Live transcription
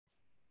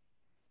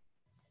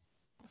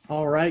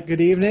All right,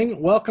 good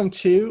evening. Welcome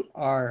to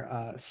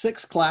our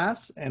sixth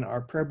class in our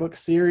prayer book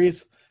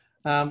series.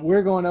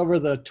 We're going over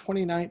the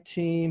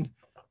 2019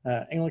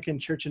 Anglican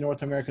Church in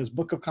North America's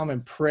Book of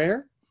Common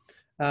Prayer.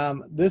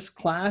 This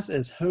class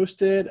is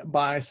hosted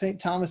by St.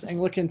 Thomas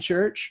Anglican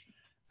Church.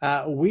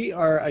 We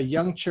are a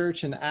young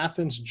church in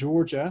Athens,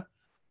 Georgia,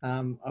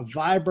 a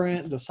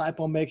vibrant,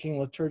 disciple-making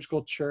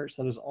liturgical church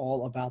that is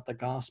all about the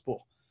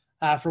gospel.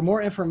 For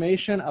more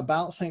information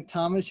about St.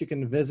 Thomas, you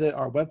can visit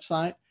our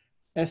website,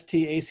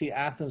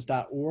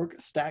 stacathens.org,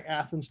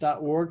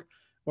 stacathens.org,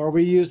 or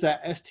we use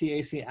that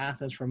STAC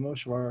Athens for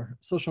most of our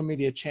social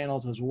media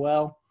channels as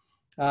well.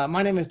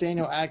 My name is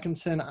Daniel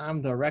Adkinson.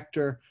 I'm the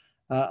rector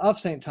of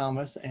St.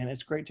 Thomas, and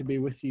it's great to be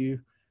with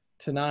you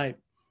tonight.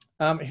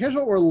 Here's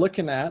what we're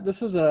looking at.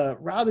 This is a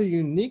rather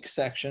unique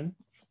section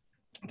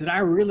that I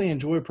really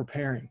enjoy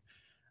preparing.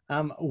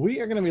 We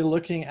are going to be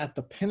looking at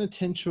the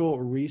penitential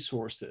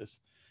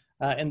resources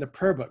in the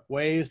prayer book,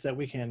 ways that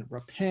we can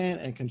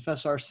repent and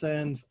confess our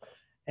sins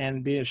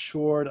and be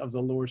assured of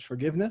the Lord's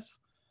forgiveness.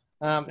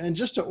 And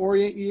just to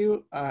orient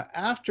you,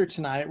 after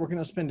tonight, we're going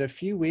to spend a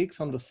few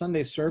weeks on the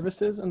Sunday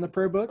services in the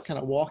prayer book, kind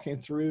of walking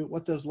through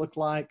what those look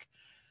like.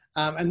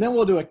 And then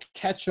we'll do a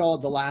catch-all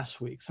the last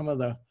week, some of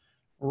the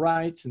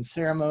rites and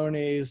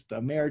ceremonies,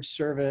 the marriage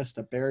service,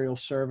 the burial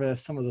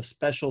service, some of the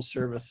special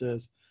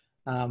services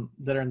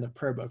that are in the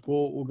prayer book.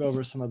 We'll go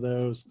over some of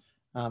those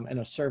in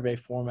a survey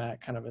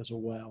format kind of as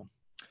well.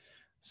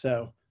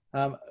 So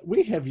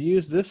we have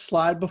used this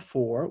slide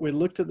before. We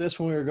looked at this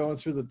when we were going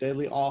through the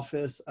daily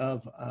office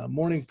of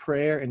morning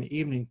prayer and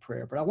evening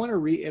prayer, but I want to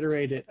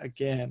reiterate it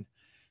again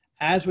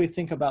as we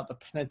think about the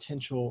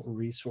penitential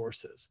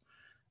resources.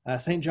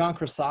 St. John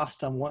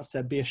Chrysostom once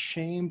said, "Be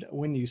ashamed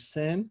when you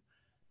sin,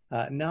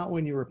 not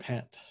when you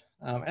repent."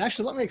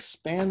 Actually, let me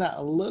expand that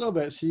a little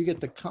bit so you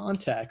get the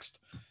context.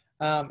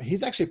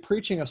 He's actually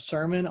preaching a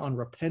sermon on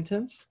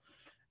repentance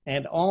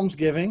and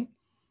almsgiving.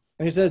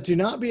 And he says, "Do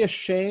not be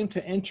ashamed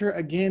to enter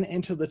again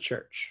into the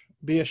church.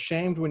 Be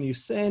ashamed when you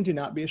sin. Do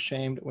not be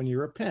ashamed when you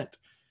repent.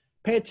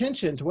 Pay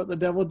attention to what the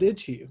devil did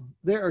to you.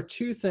 There are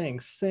two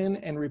things, sin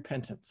and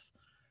repentance.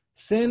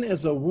 Sin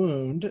is a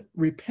wound.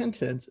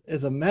 Repentance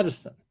is a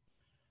medicine.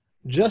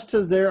 Just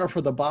as there are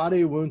for the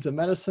body wounds and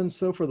medicine,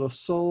 so for the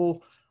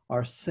soul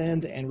are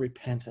sin and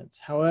repentance.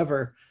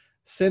 However,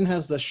 sin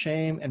has the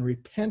shame and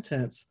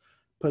repentance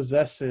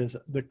possesses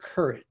the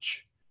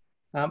courage."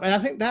 And I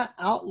think that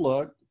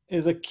outlook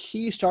is a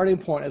key starting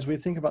point as we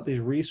think about these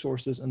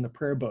resources in the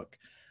prayer book.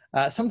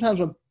 Sometimes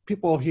when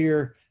people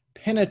hear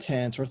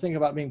penitence or think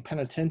about being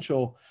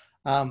penitential,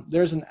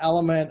 there's an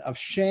element of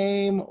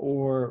shame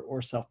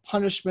or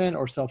self-punishment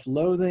or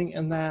self-loathing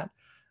in that.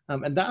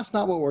 And that's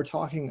not what we're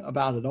talking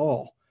about at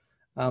all.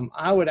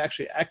 I would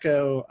actually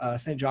echo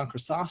St. John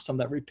Chrysostom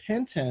that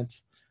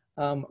repentance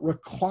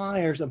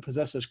requires and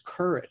possesses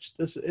courage.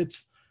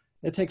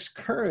 It takes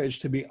courage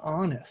to be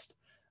honest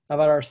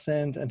about our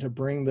sins and to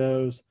bring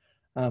those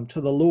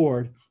to the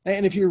Lord.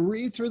 And if you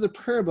read through the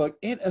prayer book,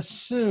 it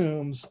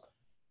assumes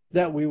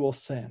that we will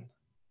sin.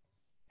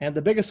 And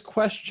the biggest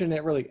question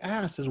it really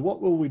asks is,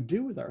 what will we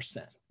do with our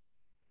sin?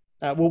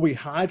 Will we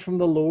hide from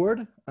the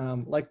Lord,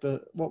 like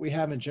what we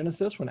have in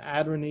Genesis when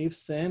Adam and Eve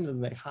sinned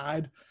and they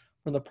hide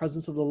from the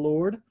presence of the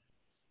Lord?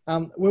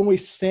 When we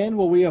sin,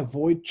 will we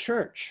avoid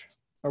church?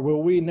 Or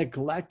will we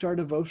neglect our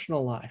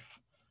devotional life?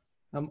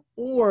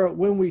 Or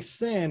when we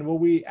sin, will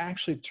we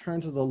actually turn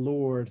to the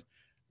Lord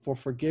for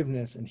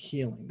forgiveness and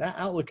healing? That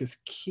outlook is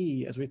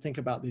key as we think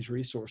about these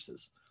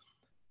resources.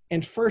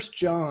 In 1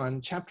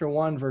 John chapter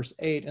 1, verse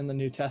 8 in the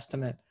New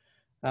Testament,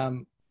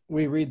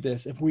 we read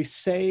this: "If we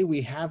say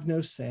we have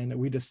no sin,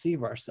 we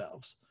deceive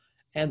ourselves,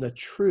 and the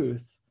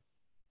truth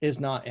is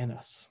not in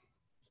us."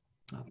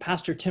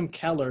 Pastor Tim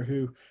Keller,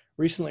 who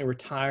recently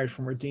retired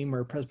from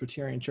Redeemer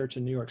Presbyterian Church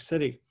in New York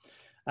City,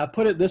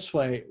 put it this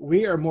way: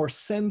 "We are more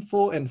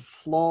sinful and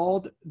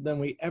flawed than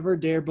we ever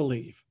dare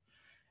believe,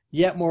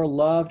 yet more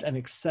loved and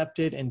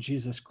accepted in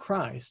Jesus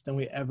Christ than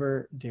we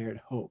ever dared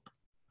hope."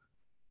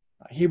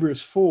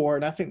 Hebrews 4,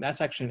 and I think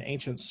that's actually an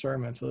ancient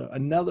sermon, so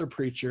another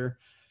preacher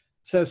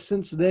says,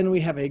 "Since then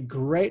we have a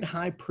great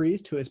high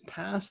priest who has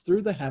passed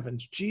through the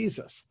heavens,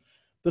 Jesus,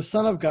 the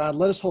Son of God.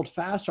 Let us hold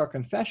fast our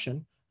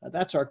confession."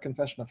 That's our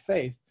confession of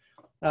faith.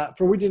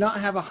 "For we do not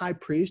have a high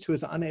priest who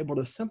is unable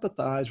to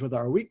sympathize with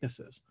our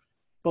weaknesses,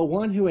 but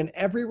one who in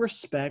every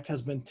respect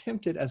has been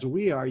tempted as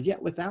we are,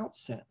 yet without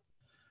sin.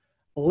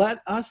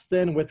 Let us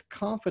then with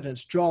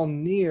confidence draw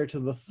near to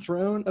the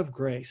throne of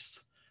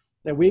grace,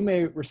 that we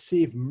may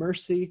receive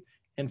mercy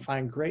and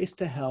find grace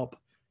to help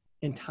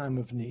in time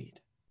of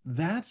need."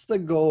 That's the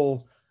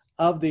goal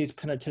of these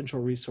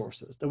penitential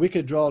resources, that we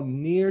could draw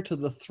near to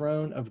the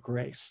throne of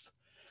grace,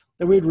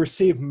 that we'd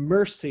receive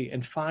mercy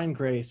and find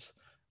grace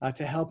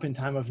to help in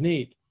time of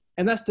need.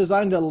 And that's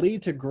designed to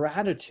lead to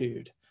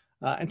gratitude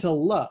and to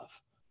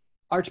love.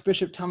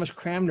 Archbishop Thomas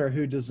Cranmer,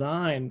 who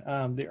designed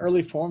the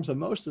early forms of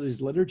most of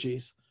these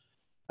liturgies,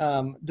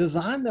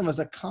 designed them as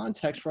a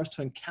context for us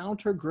to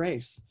encounter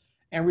grace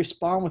and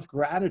respond with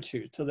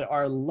gratitude so that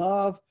our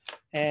love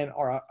and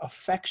our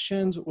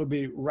affections would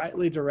be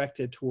rightly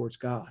directed towards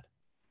God.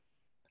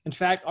 In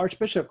fact,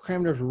 Archbishop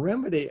Cranmer's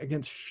remedy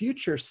against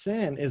future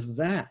sin is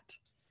that,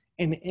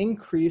 an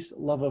increased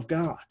love of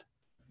God.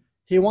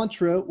 He once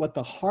wrote, "What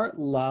the heart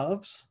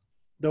loves,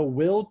 the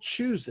will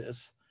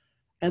chooses,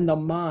 and the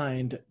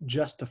mind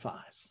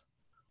justifies."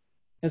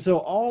 And so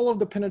all of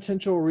the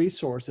penitential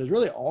resources,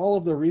 really all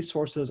of the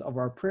resources of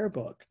our prayer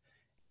book,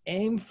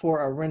 aim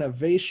for a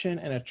renovation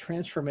and a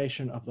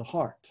transformation of the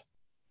heart.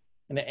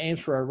 And it aims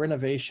for a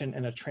renovation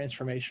and a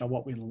transformation of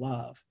what we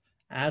love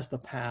as the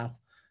path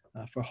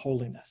for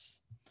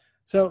holiness.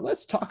 So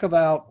let's talk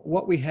about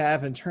what we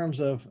have in terms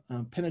of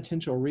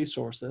penitential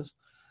resources.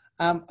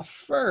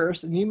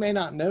 First, and you may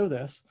not know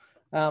this,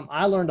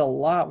 I learned a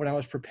lot when I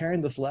was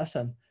preparing this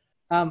lesson.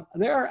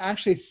 There are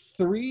actually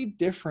 3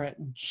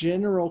 different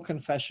general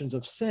confessions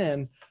of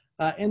sin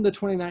in the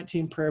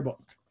 2019 prayer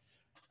book.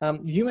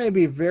 You may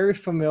be very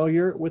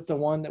familiar with the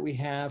one that we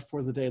have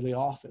for the daily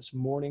office,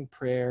 morning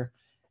prayer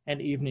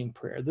and evening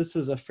prayer. This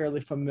is a fairly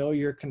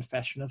familiar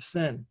confession of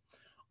sin.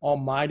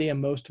 Almighty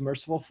and most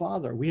merciful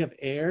Father, we have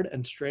erred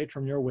and strayed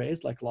from your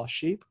ways like lost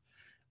sheep.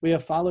 We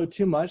have followed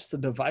too much the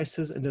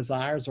devices and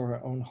desires of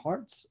our own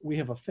hearts. We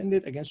have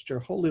offended against your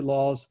holy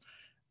laws.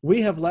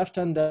 We have left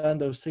undone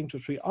those things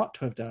which we ought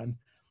to have done,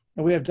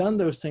 and we have done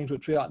those things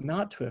which we ought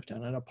not to have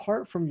done. And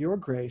apart from your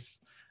grace,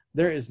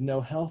 there is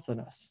no health in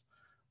us.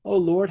 O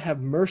Lord,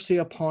 have mercy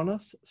upon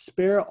us.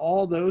 Spare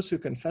all those who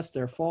confess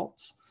their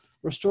faults.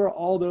 Restore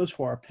all those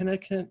who are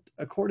penitent,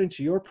 according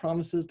to your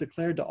promises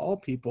declared to all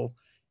people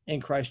in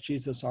Christ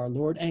Jesus our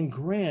Lord. And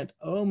grant,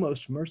 O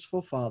most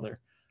merciful Father,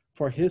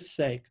 for his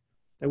sake,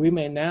 that we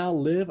may now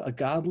live a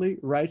godly,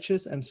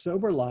 righteous, and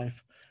sober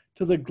life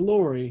to the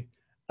glory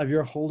of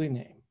your holy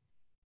name.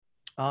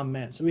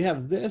 Amen. So we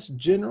have this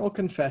general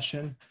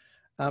confession,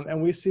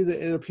 and we see that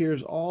it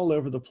appears all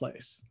over the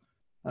place.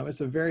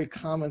 It's a very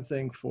common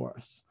thing for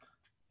us.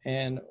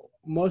 And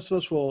most of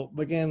us will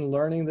begin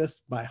learning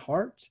this by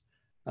heart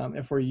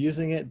if we're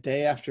using it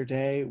day after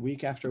day,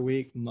 week after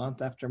week,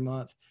 month after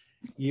month,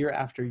 year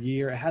after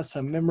year. It has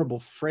some memorable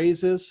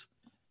phrases.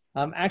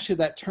 Actually,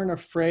 that turn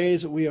of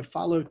phrase, we have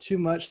followed too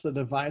much the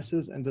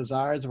devices and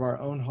desires of our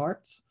own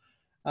hearts.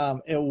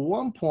 At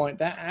one point,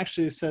 that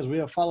actually says we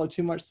have followed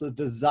too much the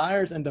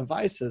desires and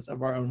devices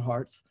of our own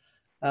hearts.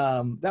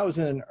 That was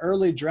in an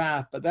early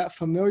draft, but that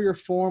familiar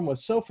form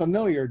was so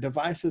familiar,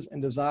 devices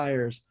and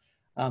desires,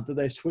 that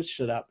they switched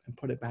it up and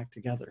put it back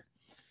together.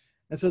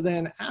 And so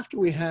then after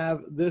we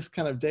have this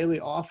kind of daily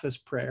office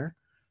prayer,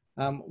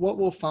 what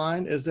we'll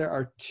find is there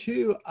are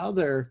 2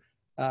 other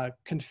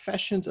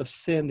confessions of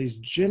sin, these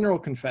general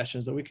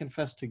confessions that we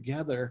confess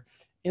together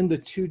in the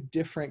 2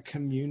 different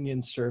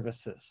communion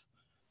services.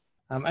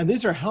 And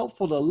these are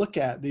helpful to look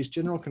at, these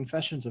general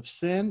confessions of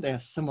sin. They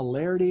have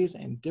similarities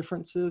and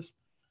differences.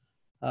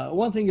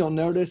 One thing you'll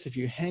notice if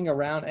you hang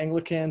around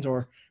Anglicans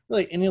or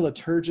really any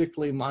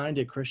liturgically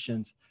minded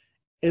Christians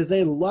is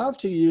they love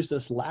to use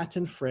this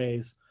Latin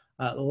phrase,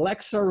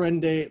 lex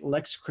orandi,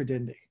 lex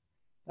credendi.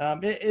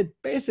 It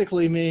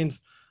basically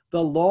means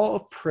the law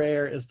of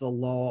prayer is the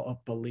law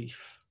of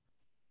belief.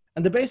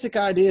 And the basic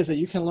idea is that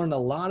you can learn a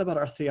lot about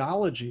our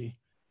theology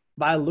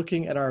by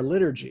looking at our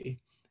liturgy.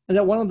 And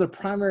that one of the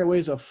primary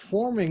ways of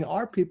forming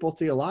our people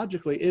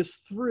theologically is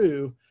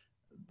through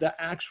the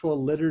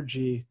actual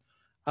liturgy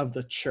of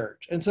the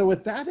church. And so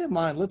with that in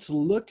mind, let's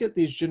look at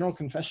these general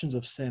confessions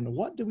of sin.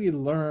 What do we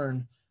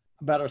learn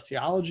about our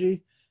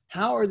theology?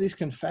 How are these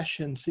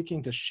confessions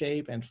seeking to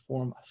shape and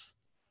form us?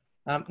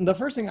 The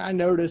first thing I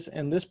notice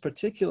in this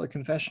particular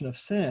confession of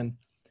sin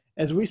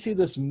is we see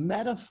this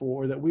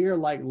metaphor that we are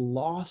like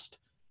lost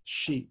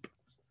sheep.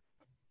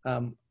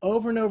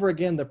 Over and over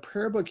again, the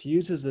prayer book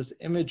uses this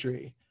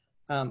imagery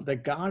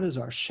that God is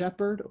our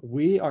shepherd.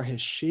 We are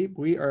his sheep.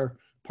 We are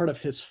part of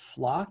his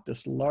flock,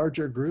 this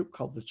larger group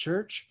called the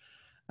church.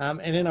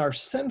 And in our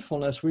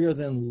sinfulness, we are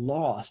then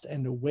lost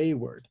and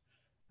wayward.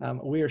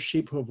 We are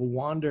sheep who have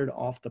wandered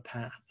off the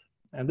path.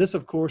 And this,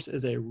 of course,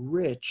 is a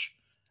rich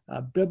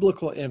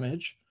biblical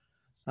image.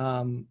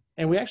 And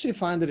we actually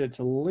find that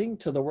it's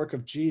linked to the work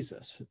of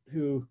Jesus,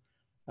 who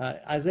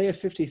Isaiah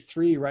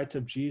 53 writes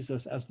of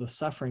Jesus as the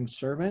suffering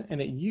servant,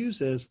 and it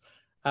uses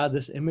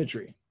this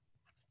imagery.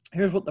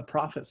 Here's what the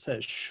prophet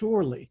says: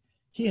 "Surely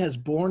he has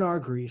borne our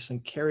griefs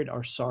and carried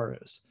our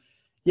sorrows.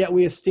 Yet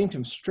we esteemed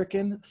him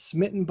stricken,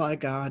 smitten by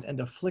God, and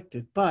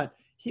afflicted. But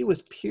he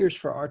was pierced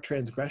for our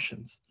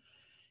transgressions.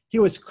 He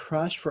was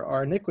crushed for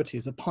our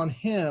iniquities. Upon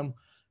him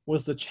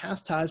was the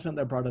chastisement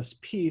that brought us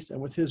peace,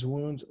 and with his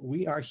wounds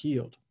we are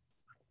healed."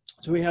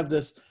 So we have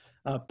this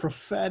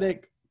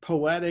prophetic,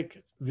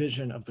 poetic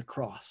vision of the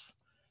cross.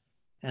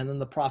 And then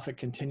the prophet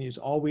continues,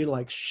 "All we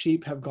like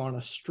sheep have gone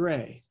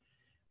astray.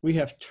 We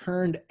have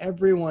turned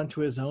everyone to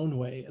his own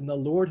way, and the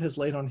Lord has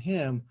laid on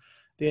him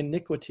the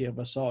iniquity of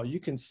us all." You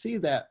can see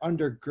that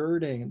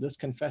undergirding this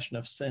confession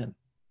of sin.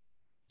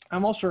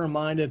 I'm also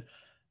reminded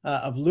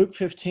of Luke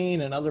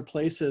 15 and other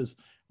places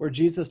where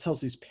Jesus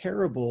tells these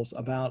parables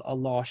about a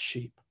lost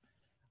sheep.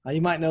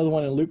 You might know the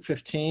one in Luke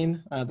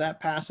 15. That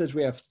passage,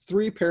 we have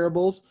three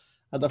parables.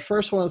 The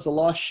first one is the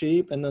lost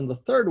sheep, and then the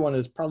third one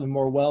is probably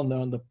more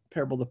well-known, the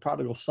parable of the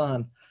prodigal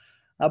son.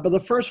 But the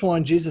first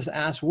one, Jesus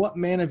asked, "What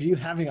man of you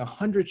having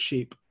 100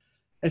 sheep,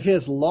 if he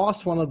has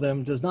lost one of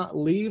them, does not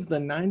leave the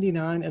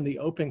 99 in the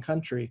open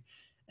country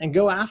and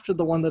go after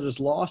the one that is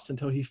lost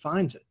until he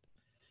finds it?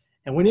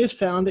 And when he has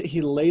found it,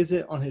 he lays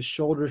it on his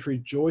shoulders,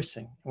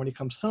 rejoicing. And when he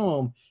comes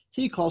home,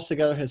 he calls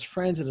together his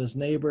friends and his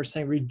neighbors,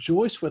 saying,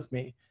 'Rejoice with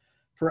me,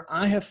 for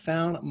I have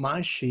found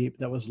my sheep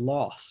that was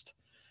lost.'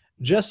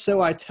 Just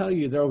so I tell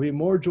you, there will be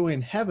more joy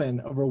in heaven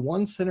over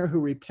one sinner who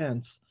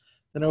repents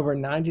than over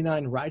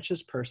 99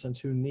 righteous persons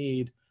who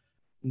need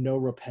no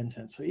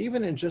repentance." So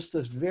even in just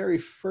this very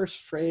first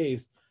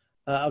phrase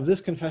of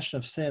this confession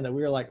of sin, that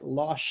we are like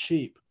lost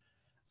sheep,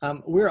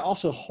 we're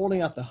also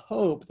holding out the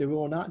hope that we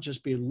will not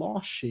just be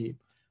lost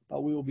sheep,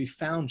 but we will be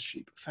found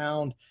sheep,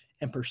 found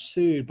and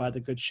pursued by the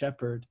Good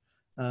Shepherd,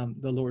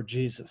 the Lord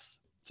Jesus.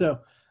 So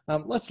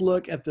let's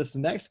look at this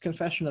next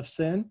confession of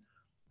sin.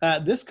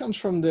 This comes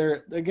from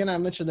again, I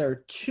mentioned there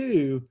are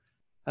two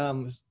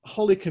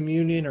Holy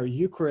Communion or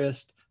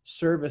Eucharist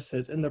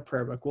services in the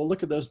prayer book. We'll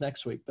look at those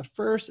next week. The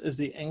first is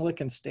the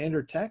Anglican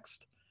Standard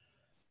Text.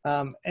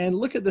 And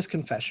look at this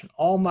confession.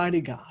 "Almighty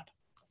God,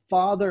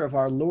 Father of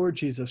our Lord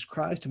Jesus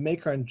Christ,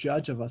 Maker and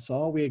Judge of us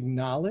all, we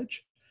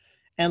acknowledge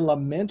and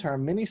lament our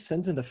many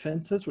sins and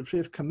offenses which we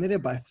have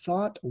committed by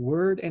thought,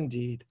 word, and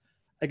deed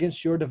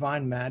against your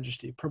divine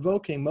majesty,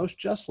 provoking most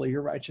justly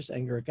your righteous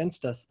anger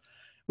against us.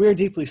 We are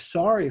deeply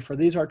sorry for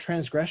these our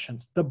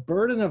transgressions. The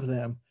burden of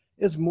them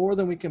is more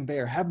than we can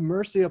bear. Have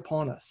mercy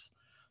upon us.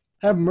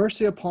 Have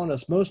mercy upon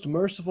us, most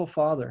merciful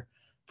Father.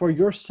 For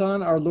your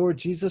Son, our Lord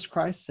Jesus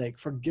Christ's sake,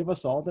 forgive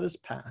us all that is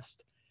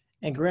past,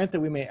 and grant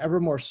that we may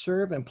evermore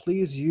serve and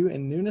please you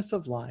in newness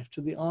of life, to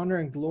the honor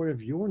and glory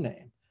of your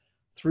name,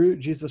 through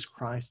Jesus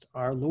Christ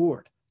our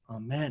Lord.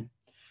 Amen."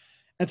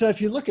 And so if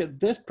you look at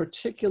this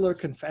particular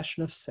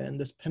confession of sin,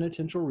 this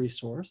penitential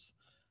resource,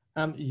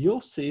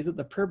 you'll see that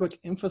the prayer book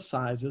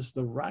emphasizes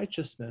the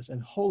righteousness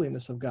and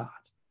holiness of God.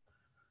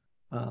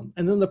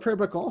 And then the prayer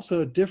book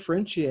also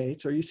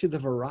differentiates, or you see the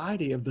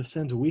variety of the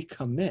sins we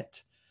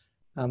commit.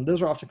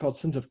 Those are often called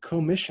sins of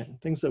commission,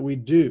 things that we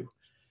do.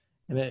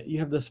 And you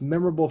have this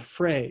memorable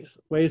phrase,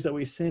 ways that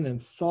we sin in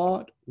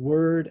thought,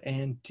 word,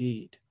 and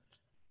deed.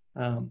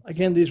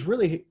 Again, these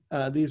really,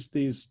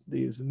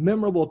 these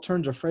memorable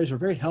turns of phrase are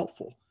very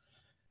helpful,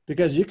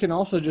 because you can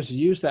also just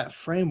use that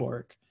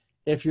framework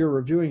if you're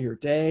reviewing your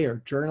day or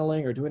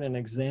journaling or doing an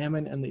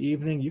examen in the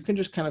evening. You can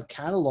just kind of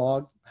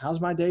catalog,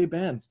 how's my day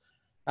been?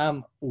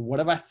 What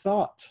have I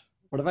thought?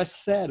 What have I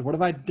said? What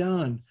have I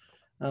done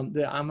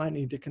that I might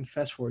need to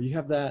confess for? You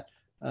have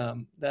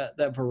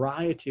that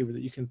variety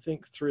that you can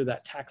think through,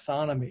 that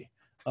taxonomy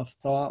of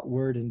thought,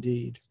 word, and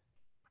deed.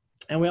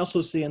 And we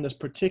also see in this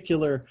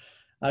particular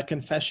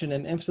confession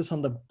an emphasis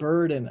on the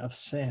burden of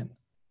sin.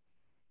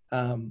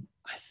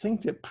 I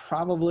think that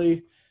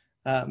probably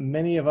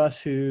many of us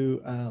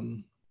who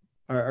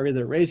are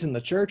either raised in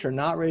the church or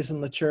not raised in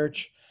the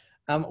church,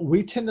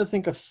 we tend to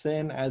think of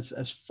sin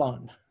as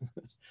fun.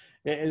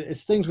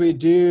 It's things we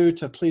do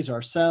to please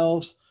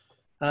ourselves.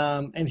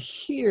 And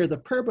here, the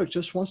prayer book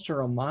just wants to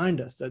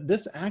remind us that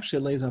this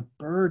actually lays a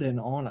burden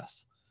on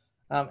us.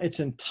 It's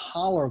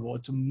intolerable.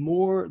 It's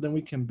more than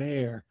we can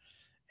bear.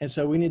 And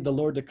so we need the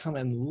Lord to come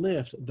and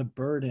lift the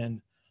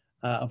burden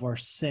of our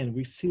sin.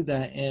 We see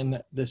that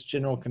in this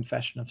general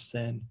confession of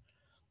sin.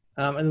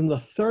 And then the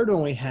third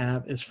one we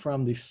have is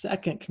from the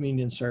second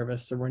communion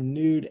service, the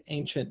renewed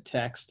ancient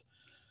text.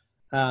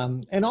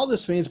 And all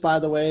this means, by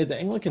the way, the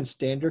Anglican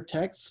Standard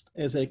Text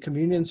is a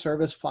communion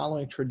service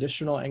following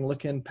traditional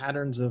Anglican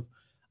patterns of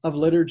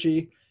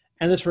liturgy.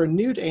 And this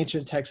renewed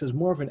ancient text is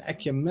more of an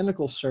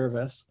ecumenical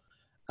service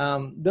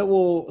that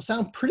will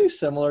sound pretty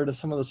similar to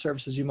some of the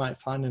services you might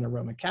find in a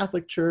Roman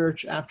Catholic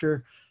Church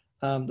after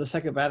the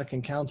Second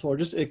Vatican Council, or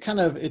just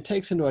it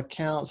takes into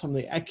account some of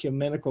the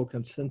ecumenical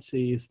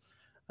consensus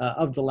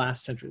of the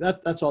last century.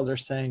 That's all they're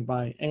saying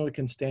by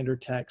Anglican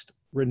Standard Text,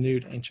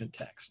 renewed ancient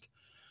text.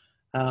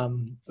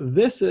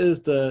 This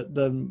is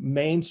the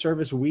main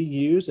service we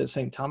use at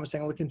St. Thomas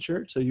Anglican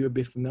Church, so you would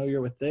be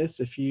familiar with this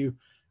if you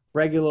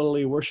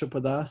regularly worship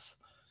with us.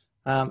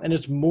 And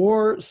it's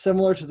more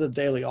similar to the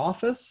daily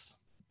office.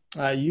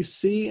 You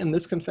see in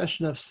this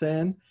confession of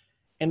sin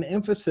an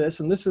emphasis,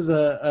 and this is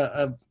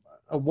a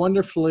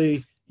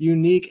wonderfully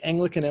unique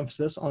Anglican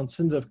emphasis on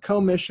sins of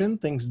commission,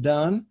 things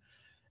done,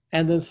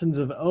 and then sins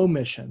of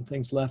omission,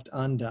 things left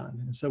undone.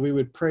 And so we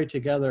would pray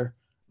together,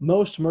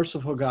 "Most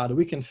merciful God,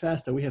 we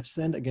confess that we have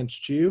sinned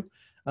against you,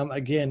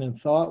 again, in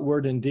thought,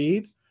 word, and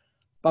deed,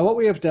 by what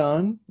we have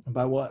done and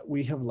by what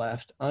we have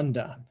left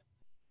undone.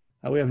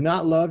 We have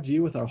not loved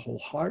you with our whole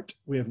heart.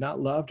 We have not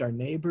loved our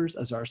neighbors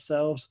as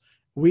ourselves.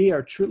 We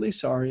are truly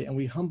sorry, and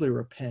we humbly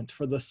repent.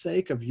 For the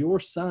sake of your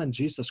Son,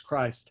 Jesus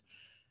Christ,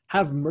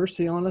 have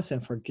mercy on us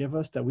and forgive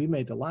us, that we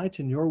may delight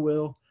in your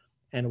will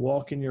and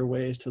walk in your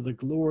ways to the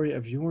glory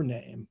of your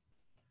name.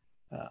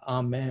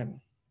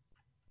 Amen."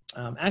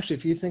 Actually,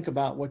 if you think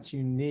about what's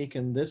unique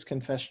in this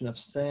confession of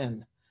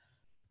sin,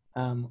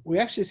 we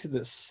actually see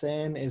that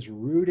sin is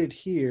rooted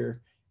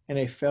here in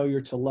a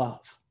failure to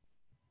love.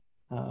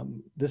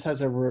 This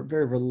has a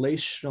very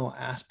relational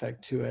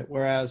aspect to it,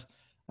 whereas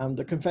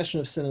the confession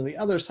of sin in the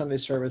other Sunday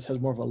service has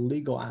more of a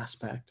legal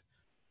aspect.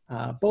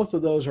 Both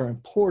of those are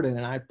important,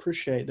 and I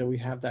appreciate that we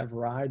have that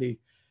variety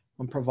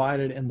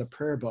provided in the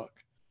prayer book.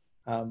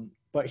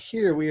 But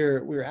here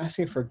we're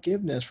asking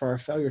forgiveness for our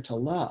failure to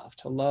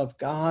love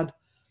God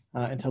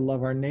and to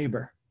love our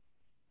neighbor.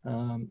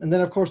 And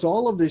then, of course,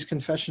 all of these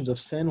confessions of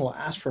sin will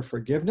ask for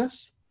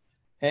forgiveness,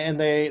 and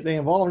they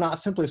involve not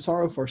simply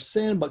sorrow for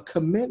sin, but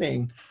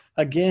committing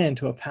again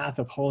to a path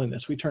of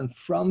holiness. We turn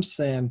from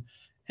sin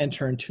and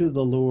turn to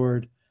the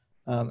Lord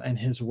and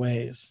his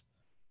ways.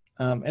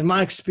 In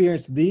my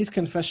experience, these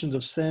confessions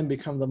of sin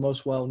become the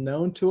most well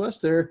known to us.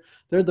 They're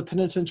the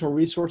penitential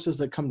resources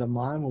that come to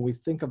mind when we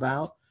think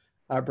about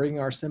bringing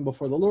our sin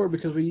before the Lord,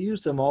 because we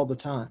use them all the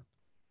time.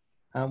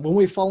 When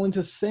we fall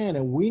into sin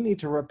and we need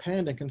to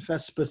repent and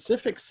confess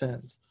specific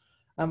sins,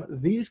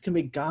 these can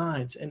be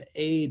guides and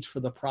aids for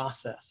the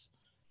process,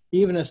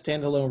 even as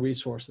standalone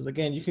resources.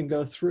 Again, you can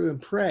go through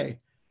and pray,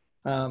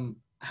 how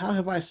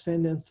have I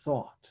sinned in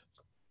thought?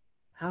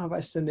 How have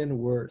I sinned in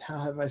word? How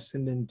have I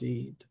sinned in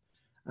deed?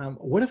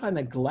 What have I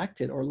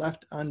neglected or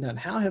left undone?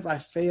 How have I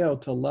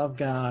failed to love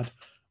God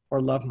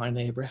or love my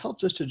neighbor? It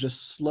helps us to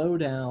just slow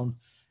down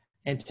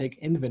and take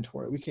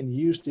inventory. We can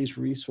use these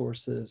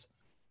resources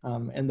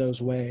in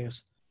those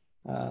ways.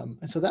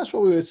 And so that's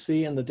what we would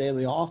see in the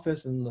daily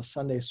office and the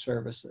Sunday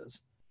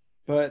services.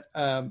 But,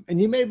 and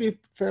you may be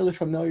fairly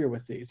familiar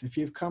with these. If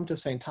you've come to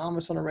St.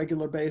 Thomas on a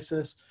regular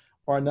basis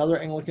or another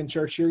Anglican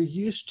church, you're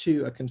used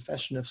to a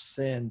confession of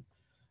sin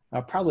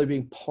probably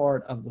being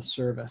part of the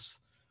service.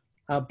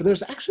 But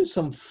there's actually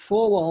some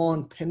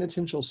full-on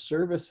penitential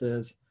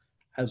services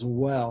as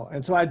well.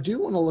 And so I do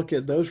want to look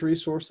at those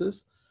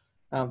resources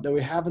that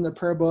we have in the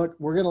prayer book.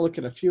 We're going to look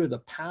at a few of the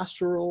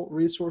pastoral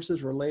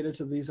resources related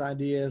to these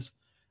ideas.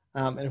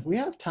 And if we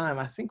have time,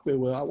 I think we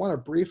will. I want to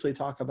briefly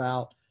talk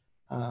about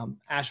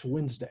Ash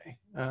Wednesday,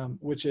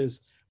 which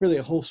is really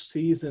a whole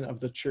season of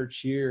the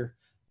church year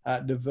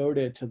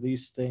devoted to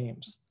these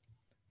themes.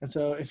 And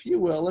so if you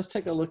will, let's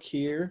take a look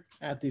here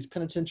at these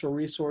penitential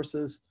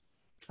resources.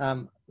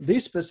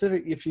 These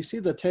specific, if you see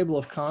the table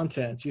of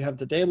contents, you have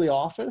the daily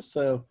office,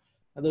 so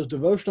those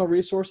devotional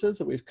resources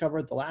that we've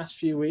covered the last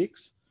few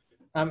weeks.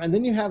 And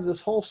then you have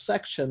this whole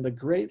section, the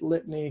Great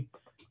Litany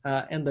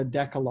and the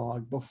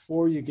Decalogue,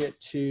 before you get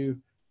to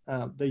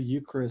the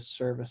Eucharist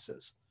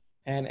services.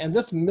 And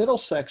this middle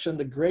section,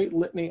 the Great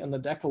Litany and the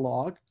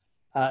Decalogue,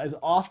 is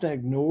often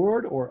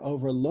ignored or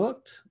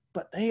overlooked,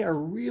 but they are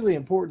really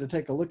important to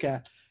take a look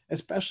at,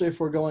 especially if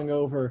we're going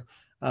over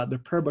the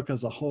prayer book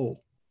as a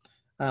whole.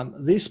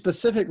 These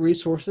specific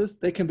resources,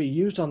 they can be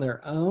used on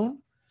their own,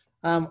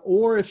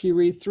 or if you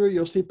read through,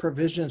 you'll see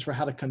provisions for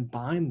how to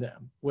combine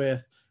them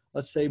with,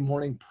 let's say,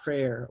 morning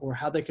prayer, or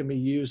how they can be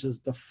used as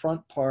the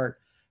front part,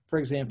 for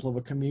example, of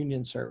a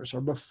communion service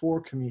or before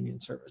communion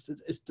service.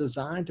 It's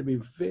designed to be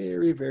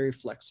very, very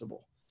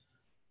flexible.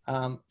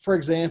 For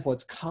example,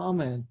 it's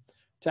common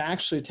to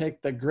actually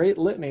take the Great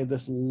Litany,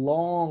 this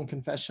long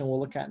confession we'll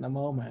look at in a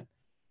moment,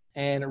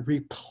 and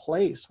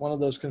replace one of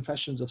those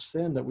confessions of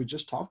sin that we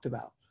just talked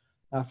about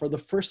for the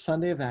first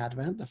Sunday of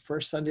Advent, the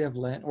first Sunday of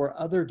Lent, or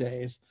other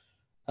days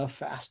of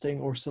fasting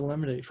or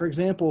solemnity. For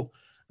example,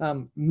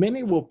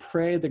 many will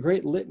pray the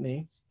Great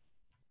Litany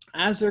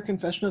as their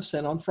confession of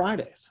sin on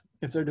Fridays,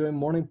 if they're doing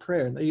morning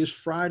prayer. And they use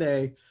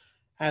Friday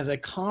as a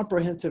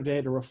comprehensive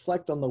day to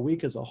reflect on the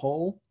week as a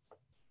whole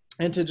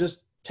and to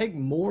just take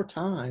more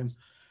time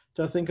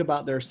to think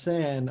about their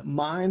sin,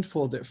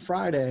 mindful that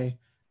Friday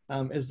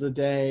is the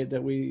day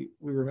that we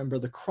remember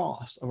the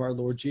cross of our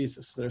Lord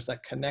Jesus. So there's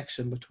that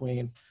connection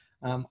between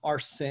our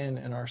sin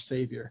and our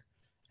Savior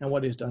and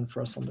what he's done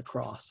for us on the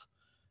cross.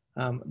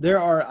 There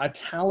are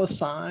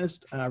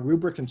italicized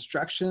rubric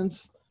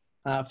instructions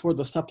for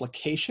the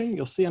supplication.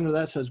 You'll see under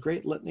that says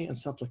Great Litany and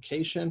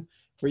Supplication,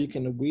 where you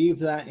can weave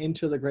that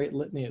into the Great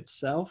Litany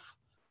itself.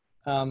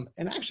 And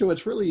actually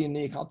what's really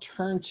unique, I'll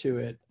turn to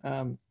it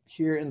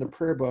here in the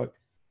prayer book.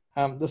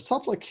 The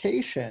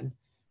Supplication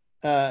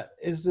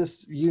is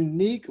this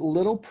unique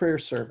little prayer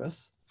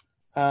service.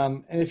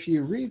 And if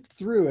you read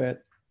through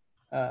it,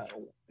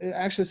 it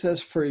actually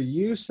says, for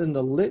use in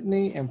the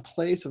litany in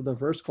place of the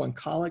versicle and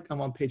collect. I'm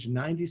on page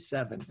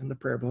 97 in the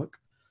prayer book.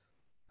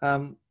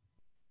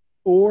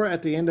 Or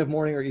at the end of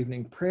morning or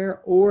evening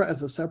prayer, or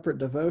as a separate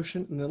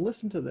devotion. And then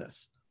listen to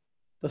this.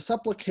 The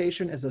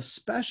supplication is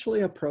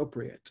especially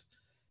appropriate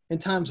in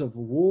times of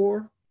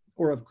war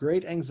or of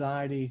great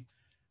anxiety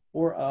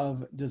or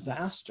of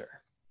disaster.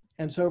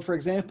 And so, for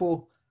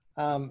example,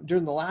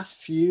 during the last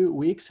few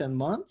weeks and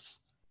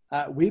months,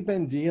 we've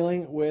been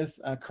dealing with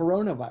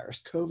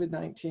coronavirus,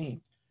 COVID-19.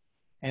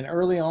 And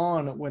early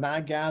on, when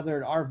I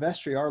gathered our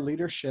vestry, our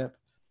leadership,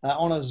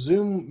 on a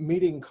Zoom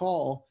meeting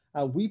call,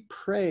 we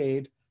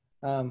prayed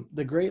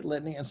the Great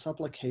Litany and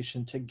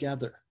Supplication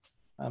together,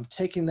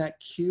 taking that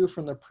cue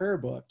from the prayer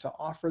book to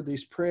offer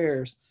these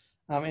prayers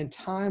in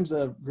times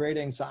of great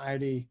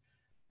anxiety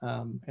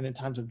and in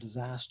times of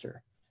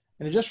disaster.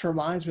 And it just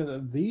reminds me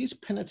that these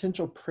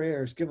penitential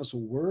prayers give us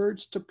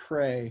words to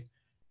pray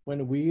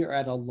when we are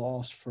at a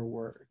loss for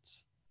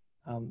words.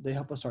 They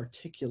help us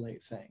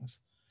articulate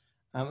things.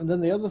 And then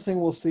the other thing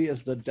we'll see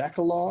is the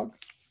Decalogue.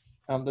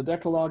 The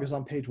Decalogue is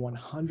on page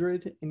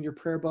 100 in your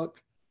prayer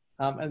book.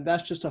 And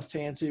that's just a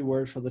fancy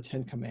word for the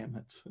 10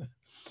 Commandments.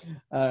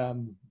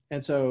 And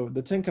so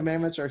the 10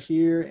 Commandments are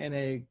here in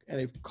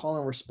a call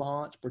and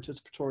response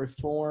participatory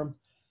form.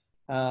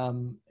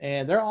 And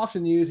they're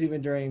often used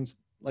even during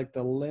like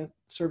the Lent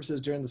services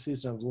during the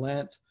season of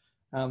Lent.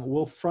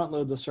 We'll front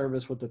load the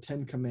service with the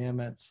 10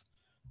 Commandments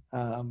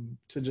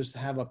to just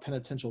have a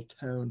penitential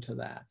tone to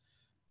that.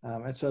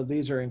 And so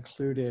these are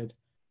included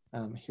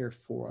here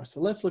for us. So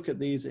let's look at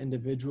these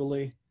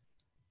individually.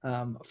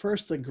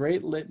 First, the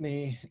Great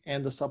Litany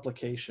and the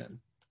Supplication.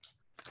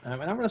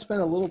 And I'm going to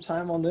spend a little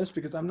time on this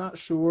because I'm not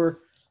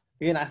sure.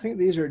 Again, I think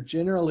these are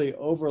generally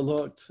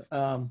overlooked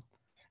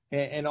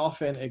and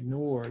often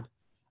ignored.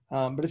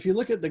 But if you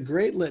look at the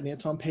Great Litany,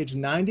 it's on page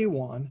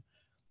 91.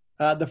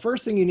 The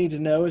first thing you need to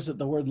know is that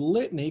the word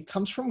litany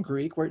comes from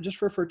Greek, where it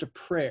just referred to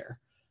prayer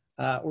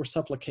or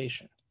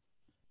supplication.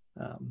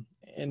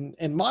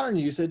 In modern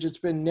usage, it's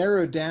been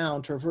narrowed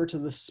down to refer to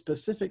the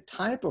specific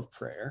type of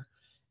prayer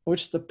in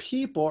which the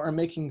people are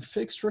making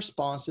fixed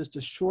responses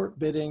to short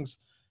biddings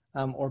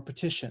or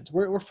petitions.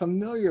 We're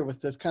familiar with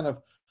this kind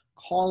of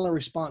call and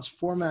response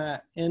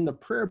format in the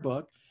prayer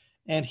book.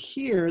 And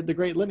here, the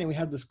Great Litany, we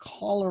have this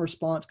call and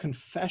response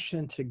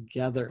confession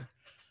together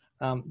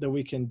that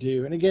we can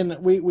do. And again,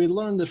 we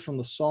learned this from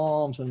the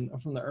Psalms and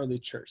from the early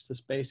church,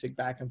 this basic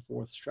back and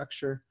forth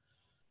structure.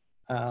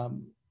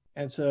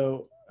 And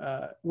so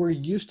we're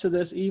used to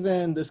this,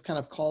 even this kind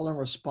of call and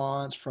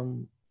response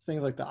from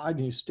things like the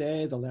Agnus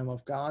Dei, the Lamb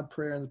of God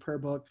prayer in the prayer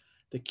book,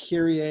 the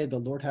Kyrie, the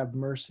Lord have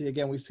mercy.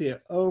 Again, we see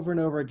it over and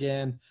over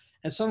again.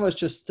 And some of us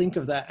just think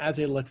of that as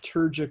a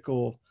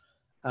liturgical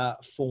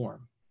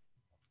form.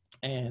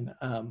 And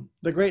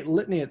the Great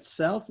Litany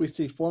itself, we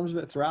see forms of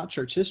it throughout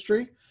church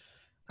history.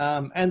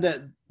 And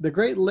that the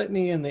Great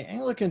Litany in the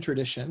Anglican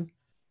tradition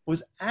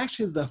was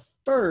actually the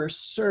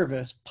first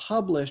service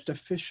published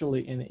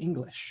officially in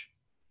English.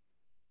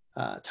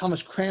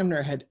 Thomas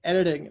Cranmer had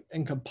edited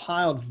and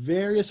compiled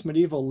various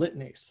medieval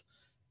litanies,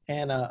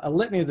 and a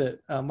litany that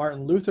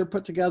Martin Luther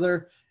put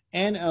together,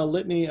 and a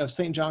litany of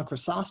St. John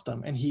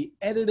Chrysostom. And he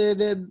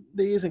edited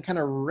these and kind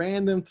of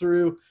ran them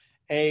through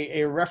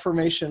a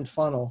Reformation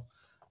funnel.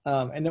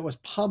 And it was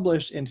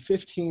published in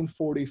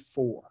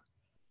 1544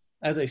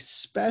 as a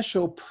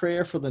special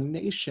prayer for the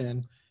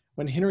nation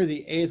when Henry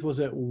VIII was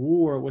at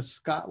war with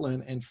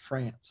Scotland and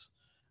France.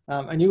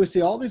 And you would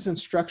see all these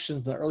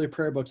instructions in the early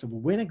prayer books of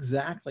when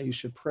exactly you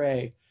should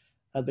pray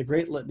the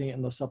Great Litany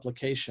and the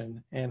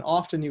Supplication. And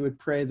often you would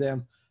pray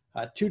them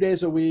 2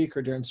 days a week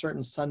or during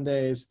certain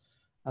Sundays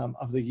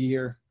of the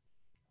year.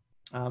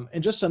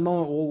 In just a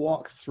moment, we'll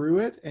walk through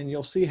it, and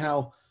you'll see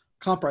how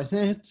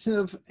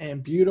comprehensive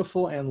and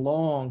beautiful and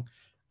long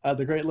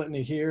the Great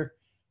Litany here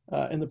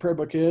in the prayer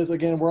book is.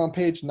 Again, we're on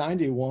page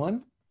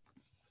 91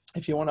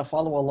 if you want to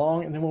follow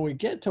along. And then when we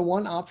get to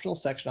one optional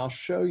section, I'll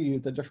show you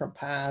the different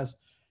paths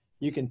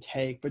you can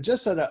take. But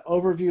just at an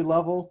overview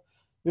level,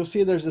 you'll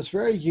see there's this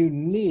very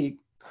unique,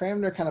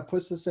 Cranmer kind of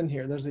puts this in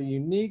here, there's a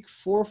unique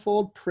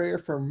fourfold prayer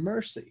for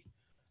mercy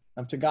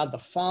to God the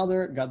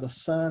Father, God the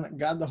Son,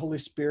 God the Holy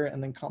Spirit,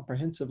 and then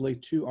comprehensively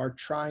to our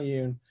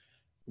triune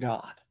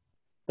God.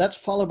 That's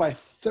followed by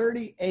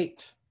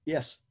 38,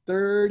 yes,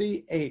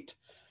 38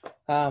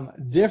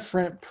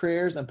 different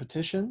prayers and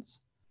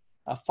petitions.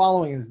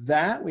 Following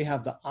that, we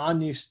have the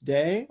Agnus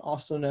Dei,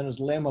 also known as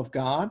Lamb of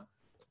God.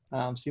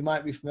 So you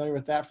might be familiar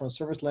with that from the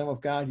service, Lamb of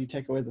God, you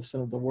take away the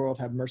sin of the world,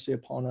 have mercy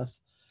upon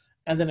us.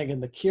 And then again,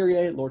 the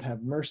Kyrie, Lord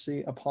have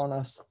mercy upon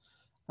us.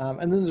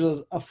 And then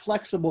there's a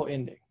flexible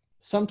ending.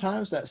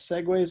 Sometimes that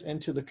segues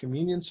into the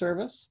communion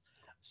service.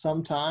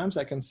 Sometimes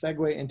that can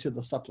segue into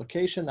the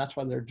supplication. That's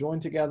why they're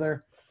joined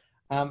together.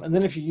 And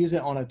then if you use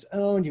it on its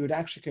own, you would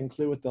actually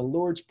conclude with the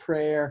Lord's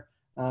Prayer,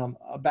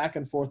 a back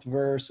and forth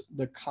verse,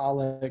 the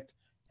collect,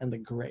 and the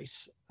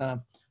grace.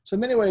 So in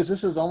many ways,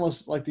 this is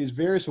almost like these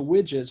various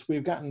widgets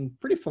we've gotten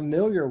pretty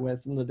familiar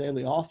with in the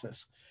daily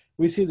office.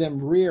 We see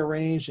them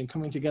rearranged and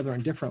coming together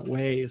in different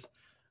ways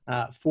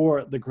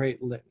for the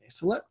Great Litany.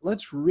 So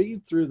let's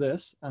read through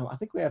this. I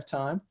think we have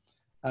time.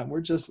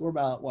 We're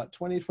about,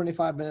 20,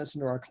 25 minutes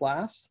into our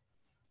class.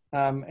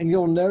 And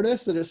you'll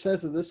notice that it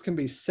says that this can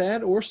be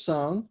said or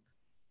sung,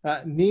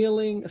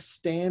 kneeling,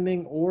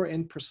 standing, or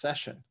in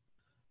procession.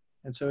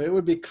 And so it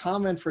would be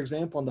common, for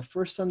example, on the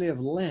first Sunday of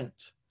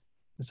Lent,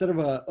 instead of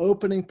an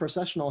opening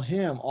processional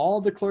hymn,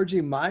 all the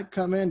clergy might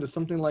come into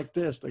something like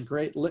this, the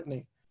Great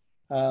Litany.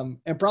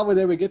 And probably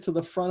they would get to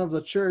the front of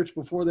the church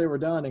before they were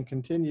done and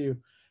continue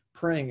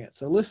praying it.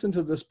 So listen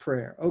to this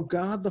prayer. O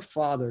God the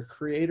Father,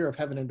 creator of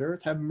heaven and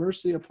earth, have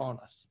mercy upon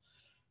us.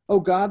 O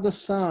God the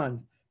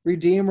Son,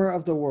 Redeemer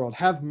of the world,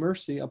 have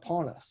mercy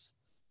upon us.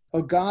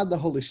 O God the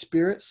Holy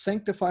Spirit,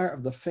 sanctifier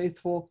of the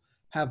faithful,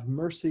 have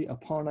mercy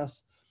upon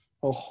us.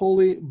 O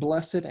holy,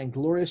 blessed, and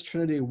glorious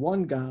Trinity,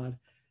 one God,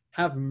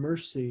 have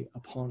mercy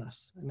upon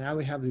us. And now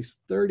we have these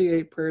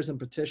 38 prayers and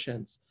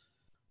petitions.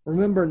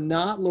 Remember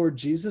not, Lord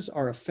Jesus,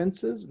 our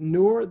offenses,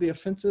 nor the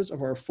offenses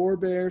of our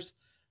forebears,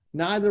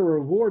 neither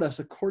reward us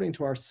according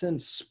to our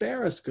sins.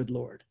 Spare us, good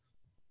Lord.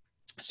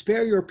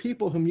 Spare your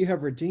people whom you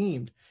have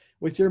redeemed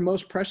with your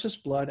most precious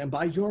blood, and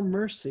by your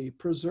mercy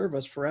preserve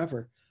us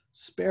forever.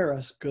 Spare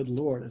us, good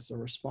Lord, as a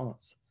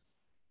response.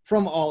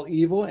 From all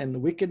evil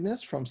and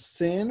wickedness, from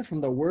sin,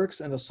 from the works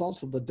and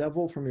assaults of the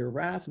devil, from your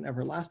wrath and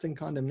everlasting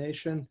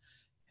condemnation.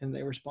 And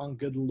they respond,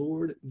 good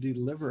Lord,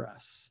 deliver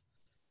us.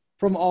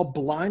 From all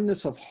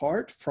blindness of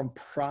heart, from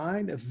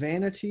pride,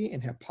 vanity,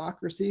 and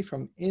hypocrisy,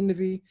 from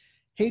envy,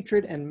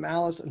 hatred, and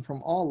malice, and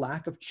from all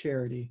lack of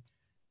charity.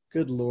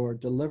 Good Lord,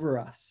 deliver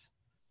us.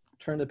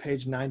 Turn to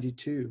page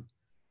 92.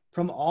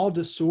 From all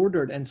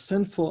disordered and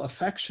sinful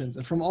affections,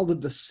 and from all the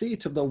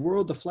deceit of the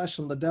world, the flesh,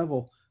 and the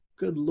devil.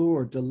 Good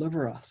Lord,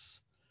 deliver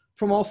us.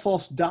 From all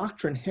false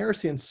doctrine,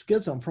 heresy, and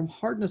schism, from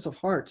hardness of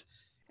heart,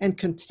 and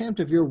contempt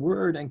of your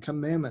word and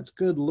commandments.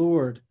 Good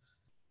Lord,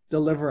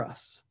 deliver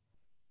us.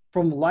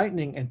 From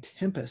lightning and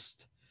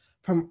tempest,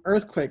 from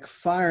earthquake,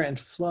 fire, and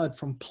flood,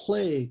 from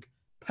plague,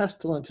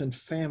 pestilence, and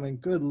famine.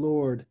 Good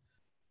Lord,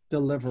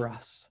 deliver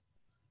us.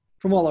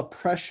 From all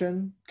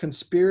oppression,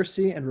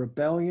 conspiracy, and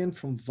rebellion,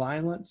 from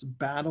violence,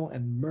 battle,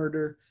 and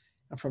murder,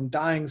 and from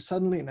dying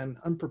suddenly and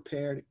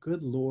unprepared.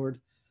 Good Lord,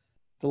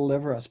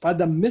 deliver us. By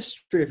the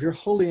mystery of your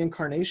holy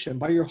incarnation,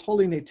 by your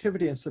holy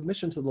nativity and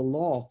submission to the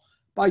law,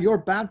 by your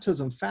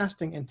baptism,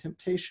 fasting, and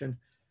temptation.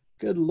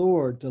 Good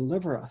Lord,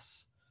 deliver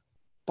us.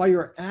 By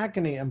your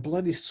agony and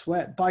bloody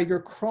sweat, by your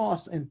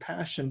cross and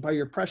passion, by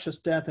your precious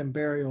death and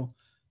burial.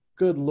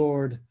 Good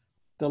Lord,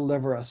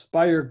 deliver us.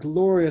 By your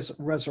glorious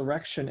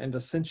resurrection and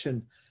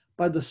ascension,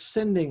 by the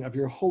sending of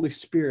your Holy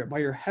Spirit, by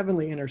your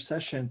heavenly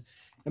intercession,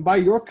 and by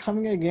your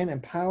coming again in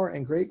power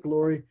and great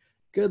glory.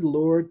 Good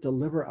Lord,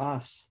 deliver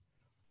us.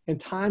 In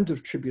times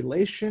of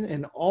tribulation,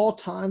 in all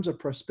times of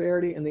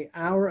prosperity, in the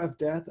hour of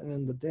death, and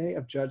in the day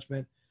of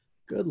judgment.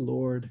 Good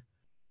Lord,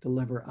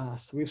 deliver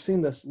us. We've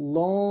seen this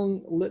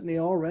long litany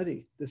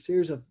already, the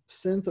series of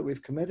sins that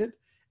we've committed, and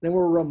then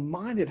we're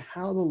reminded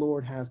how the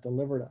Lord has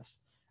delivered us.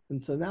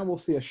 And so now we'll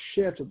see a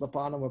shift at the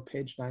bottom of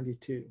page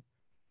 92.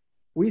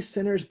 We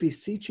sinners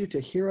beseech you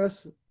to hear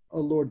us, O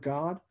Lord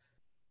God,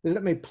 that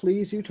it may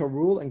please you to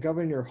rule and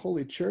govern your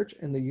holy church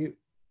and the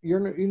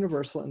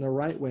universal in the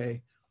right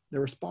way. The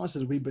response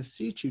is, we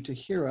beseech you to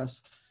hear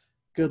us,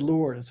 good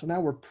Lord. And so now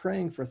we're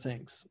praying for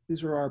things.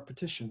 These are our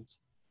petitions.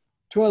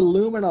 To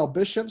illumine all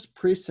bishops,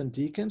 priests, and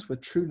deacons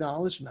with true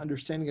knowledge and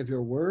understanding of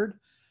your word,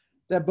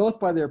 that both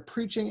by their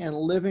preaching and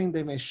living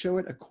they may show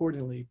it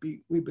accordingly.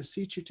 We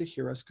beseech you to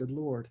hear us, good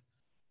Lord.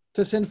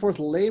 To send forth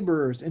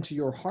laborers into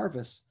your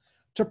harvest,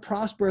 to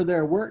prosper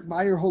their work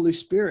by your Holy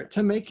Spirit,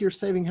 to make your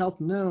saving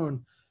health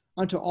known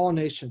unto all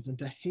nations, and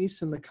to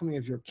hasten the coming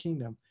of your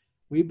kingdom.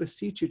 We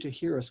beseech you to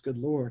hear us, good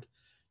Lord.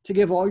 To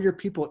give all your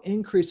people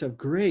increase of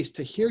grace,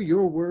 to hear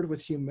your word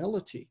with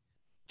humility,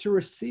 to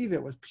receive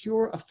it with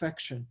pure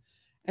affection,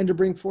 and to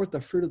bring forth the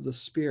fruit of the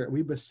Spirit.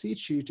 We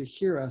beseech you to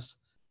hear us,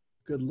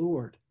 good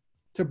Lord.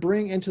 To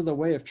bring into the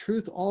way of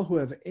truth all who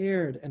have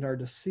erred and are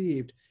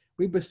deceived.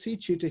 We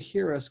beseech you to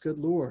hear us, good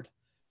Lord.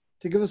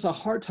 To give us a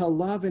heart to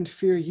love and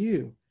fear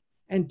you,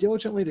 and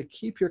diligently to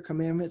keep your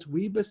commandments.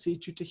 We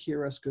beseech you to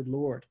hear us, good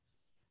Lord.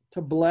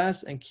 To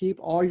bless and keep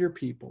all your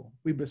people.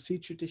 We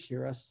beseech you to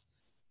hear us,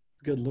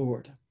 good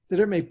Lord. That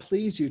it may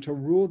please you to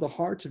rule the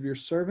hearts of your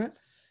servant.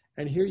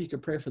 And here you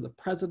could pray for the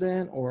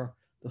president or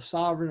the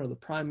sovereign or the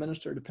prime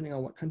minister, depending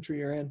on what country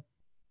you're in,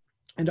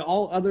 and to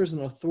all others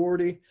in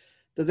authority,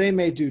 that they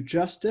may do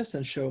justice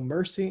and show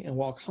mercy and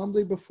walk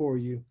humbly before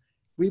you.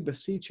 We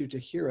beseech you to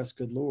hear us,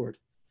 good Lord.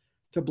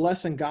 To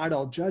bless and guide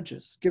all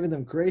judges, giving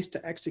them grace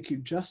to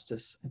execute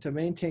justice and to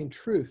maintain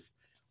truth.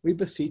 We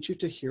beseech you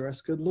to hear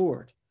us, good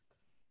Lord.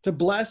 To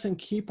bless and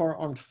keep our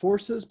armed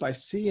forces by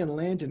sea and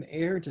land and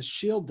air, to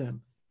shield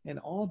them in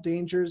all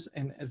dangers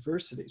and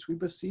adversities. We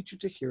beseech you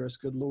to hear us,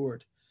 good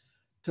Lord.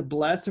 To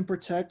bless and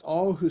protect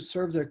all who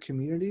serve their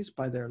communities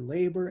by their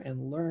labor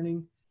and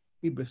learning.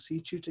 We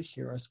beseech you to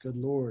hear us, good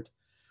Lord.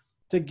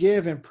 To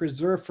give and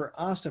preserve for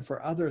us and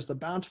for others the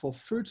bountiful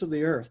fruits of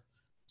the earth,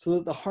 so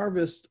that the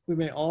harvest we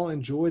may all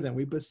enjoy them.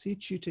 We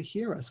beseech you to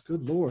hear us,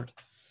 good Lord.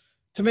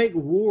 To make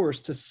wars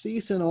to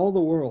cease in all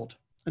the world,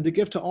 and to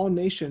give to all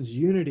nations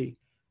unity,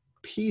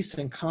 peace,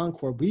 and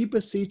concord. We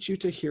beseech you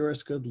to hear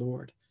us, good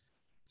Lord.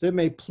 That it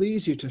may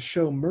please you to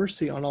show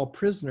mercy on all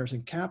prisoners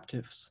and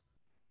captives,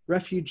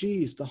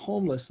 refugees, the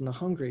homeless, and the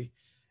hungry,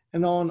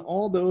 and on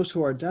all those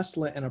who are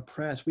desolate and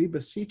oppressed. We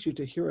beseech you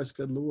to hear us,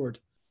 good Lord.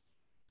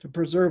 To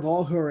preserve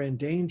all who are in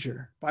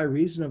danger by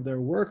reason of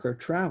their work or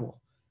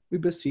travel. We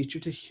beseech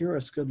you to hear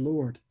us, good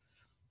Lord.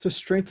 To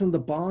strengthen the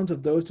bonds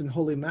of those in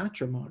holy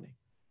matrimony.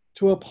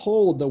 To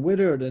uphold the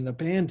widowed and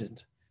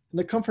abandoned, and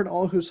to comfort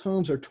all whose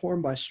homes are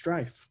torn by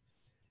strife.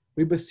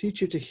 We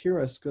beseech you to hear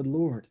us, good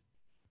Lord.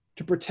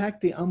 To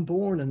protect the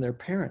unborn and their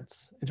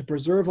parents, and to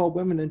preserve all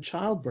women in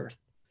childbirth.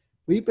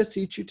 We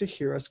beseech you to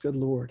hear us, good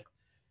Lord.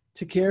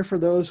 To care for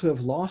those who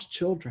have lost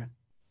children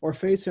or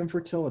face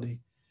infertility,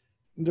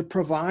 and to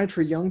provide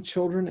for young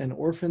children and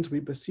orphans,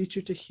 we beseech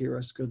you to hear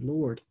us, good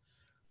Lord.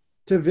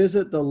 To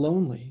visit the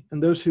lonely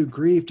and those who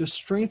grieve, to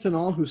strengthen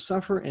all who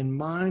suffer in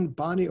mind,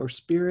 body, or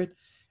spirit,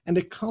 and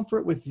to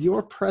comfort with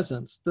your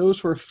presence those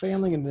who are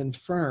failing and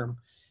infirm,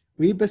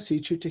 we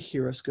beseech you to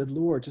hear us, good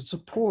Lord. To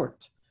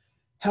support,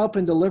 help,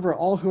 and deliver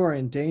all who are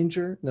in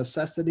danger,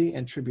 necessity,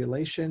 and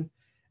tribulation,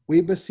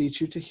 we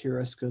beseech you to hear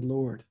us, good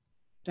Lord.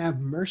 To have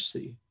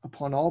mercy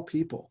upon all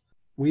people,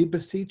 we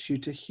beseech you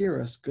to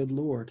hear us, good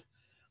Lord.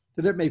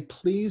 That it may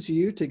please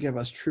you to give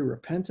us true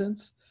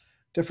repentance,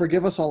 to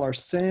forgive us all our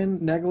sin,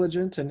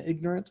 negligence, and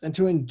ignorance, and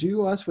to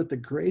endue us with the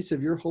grace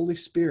of your Holy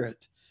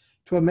Spirit,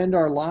 to amend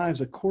our lives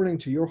according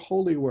to your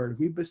holy word,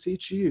 we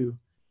beseech you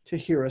to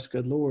hear us,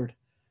 good Lord.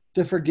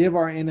 To forgive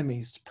our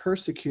enemies,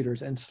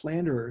 persecutors, and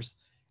slanderers,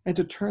 and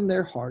to turn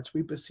their hearts,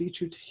 we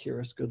beseech you to hear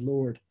us, good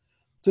Lord.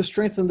 To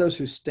strengthen those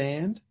who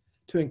stand,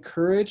 to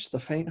encourage the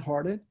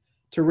faint-hearted,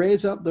 to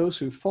raise up those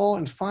who fall,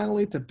 and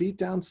finally to beat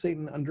down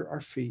Satan under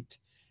our feet,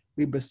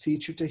 we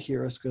beseech you to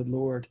hear us, good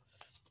Lord.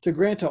 To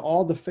grant to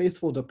all the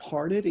faithful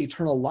departed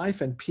eternal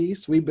life and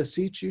peace, we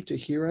beseech you to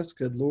hear us,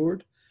 good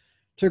Lord.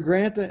 To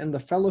grant that in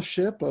the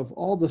fellowship of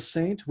all the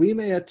saints we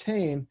may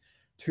attain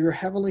to your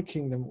heavenly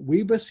kingdom,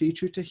 we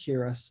beseech you to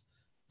hear us,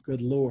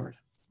 good Lord.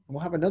 And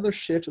we'll have another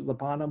shift at the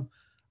bottom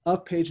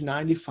of page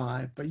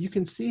 95, but you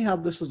can see how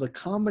this is a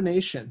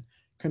combination,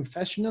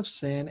 confession of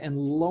sin and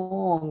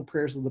long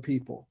prayers of the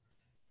people.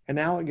 And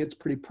now it gets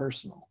pretty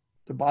personal.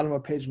 The bottom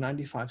of page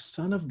 95,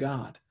 Son of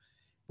God,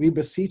 we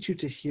beseech you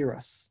to hear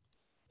us.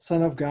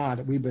 Son of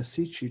God, we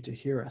beseech you to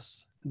hear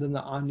us. And then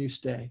the Agnus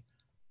Dei.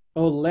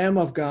 O Lamb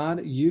of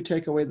God, you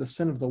take away the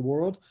sin of the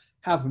world,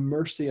 have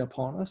mercy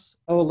upon us.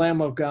 O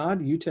Lamb of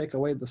God, you take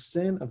away the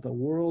sin of the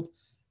world,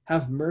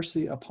 have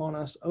mercy upon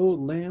us. O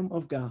Lamb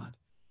of God,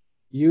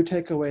 you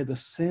take away the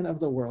sin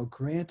of the world,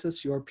 grant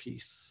us your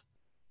peace.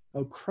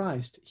 O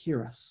Christ,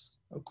 hear us.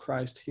 O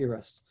Christ, hear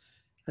us.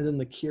 And then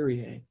the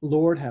Kyrie,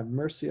 Lord, have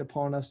mercy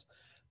upon us.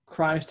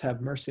 Christ,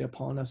 have mercy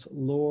upon us.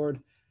 Lord,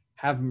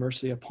 have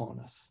mercy upon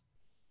us.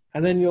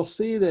 And then you'll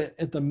see that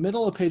at the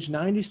middle of page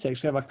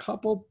 96, we have a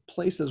couple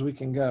places we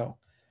can go.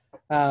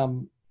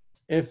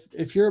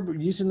 If you're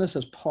using this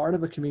as part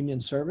of a communion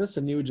service,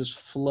 then you would just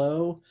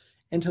flow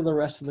into the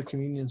rest of the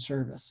communion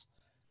service.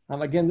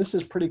 Again, this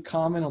is pretty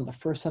common on the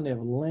first Sunday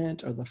of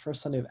Lent or the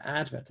first Sunday of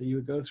Advent, that you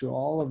would go through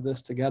all of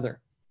this together.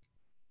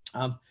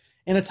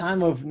 In a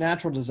time of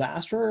natural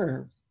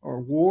disaster or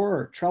war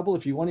or trouble,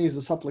 if you want to use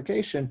the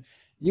supplication,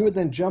 you would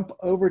then jump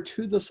over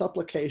to the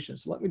supplication.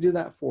 So let me do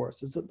that for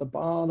us. It's at the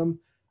bottom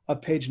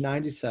of page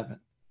 97.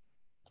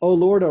 O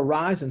Lord,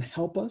 arise and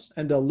help us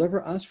and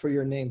deliver us for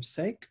your name's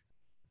sake.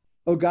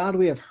 O God,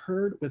 we have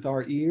heard with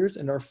our ears,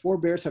 and our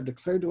forebears have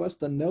declared to us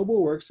the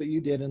noble works that you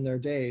did in their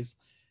days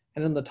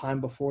and in the time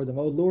before them.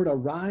 O Lord,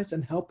 arise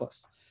and help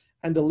us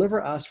and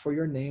deliver us for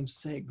your name's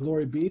sake.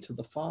 Glory be to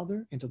the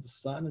Father, and to the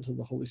Son, and to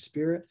the Holy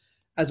Spirit,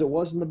 as it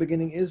was in the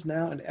beginning, is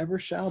now, and ever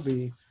shall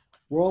be,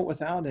 world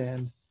without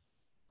end.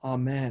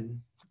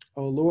 Amen.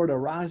 O Lord,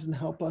 arise and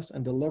help us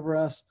and deliver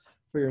us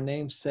for your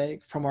name's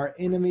sake. From our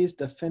enemies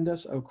defend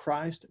us, O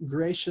Christ.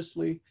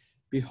 Graciously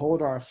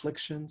behold our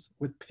afflictions.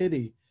 With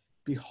pity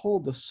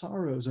behold the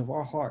sorrows of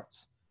our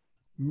hearts.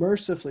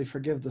 Mercifully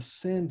forgive the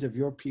sins of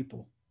your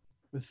people.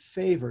 With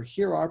favor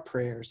hear our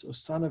prayers, O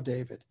Son of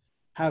David.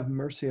 Have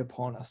mercy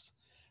upon us.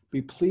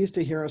 Be pleased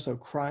to hear us, O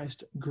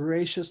Christ.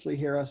 Graciously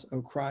hear us,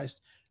 O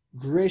Christ.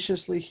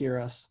 Graciously hear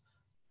us,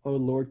 O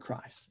Lord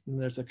Christ.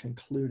 And there's a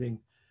concluding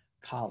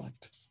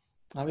collect.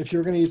 If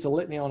you're going to use the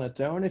litany on its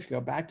own, if you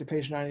go back to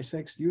page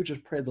 96, you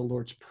just pray the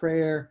Lord's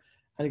Prayer.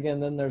 And again,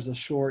 then there's a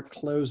short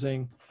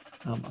closing,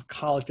 a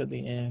collect at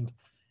the end,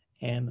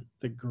 and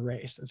the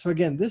grace. And so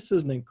again, this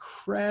is an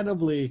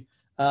incredibly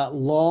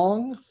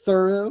long,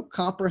 thorough,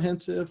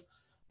 comprehensive,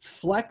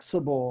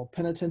 flexible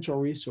penitential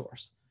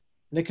resource.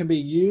 And it can be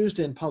used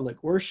in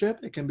public worship.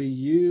 It can be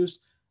used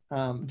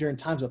during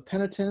times of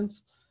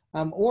penitence.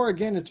 Or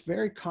again, it's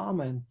very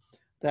common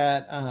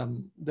that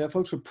that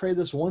folks would pray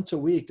this once a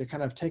week to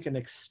kind of take an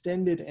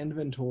extended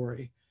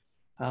inventory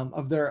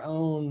of their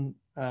own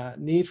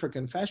need for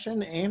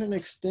confession, and an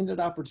extended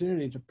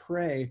opportunity to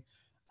pray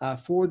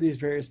for these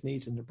various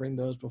needs and to bring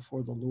those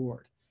before the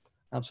Lord.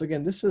 So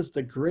again, this is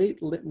the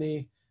Great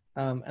Litany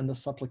and the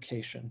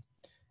Supplication.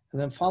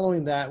 And then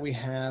following that, we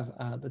have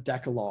the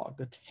Decalogue,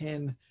 the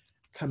 10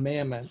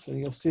 Commandments. And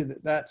you'll see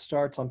that that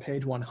starts on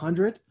page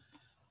 100.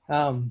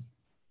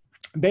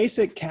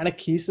 Basic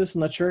catechesis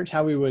in the church,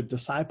 how we would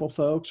disciple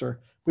folks, or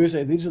we would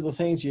say, these are the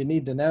things you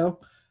need to know.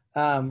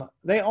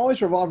 They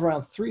always revolve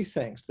around three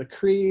things: the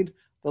Creed,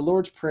 the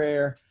Lord's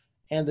Prayer,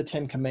 and the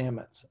 10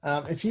 Commandments.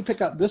 If you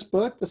pick up this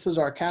book, this is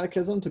our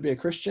Catechism to be a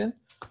Christian.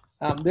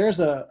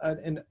 There's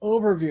an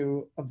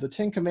overview of the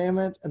 10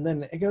 Commandments, and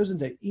then it goes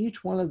into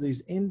each one of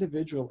these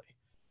individually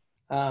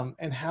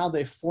and how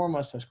they form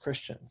us as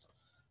Christians.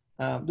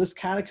 This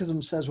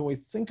catechism says when we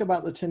think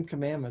about the 10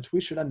 Commandments,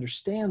 we should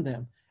understand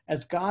them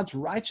as God's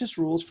righteous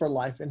rules for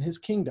life in his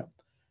kingdom,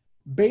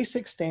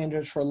 basic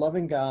standards for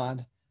loving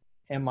God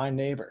and my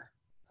neighbor.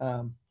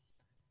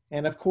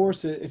 And of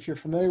course, if you're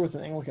familiar with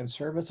an Anglican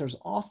service, there's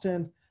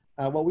often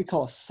what we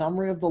call a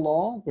summary of the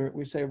law, where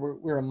we say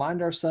we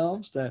remind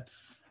ourselves that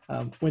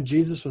when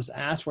Jesus was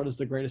asked what is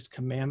the greatest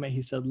commandment,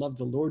 he said, love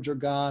the Lord your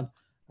God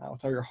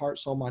with all your heart,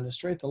 soul, mind, and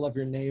strength, and love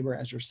your neighbor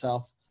as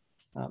yourself.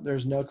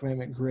 There's no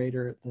commandment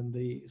greater than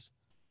these.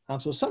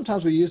 So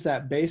sometimes we use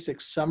that basic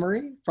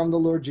summary from the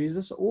Lord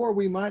Jesus, or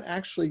we might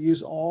actually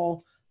use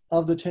all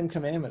of the 10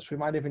 commandments. We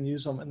might even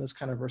use them in this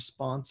kind of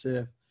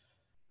responsive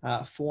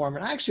form.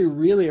 And I actually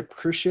really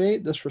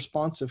appreciate this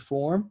responsive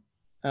form.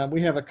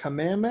 We have a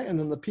commandment, and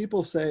then the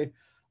people say,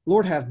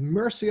 Lord, have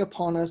mercy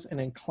upon us and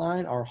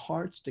incline our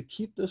hearts to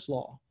keep this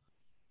law.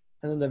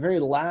 And then the very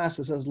last,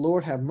 it says,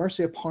 Lord, have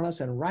mercy upon us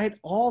and write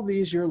all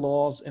these your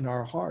laws in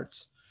our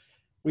hearts.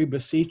 We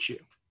beseech you.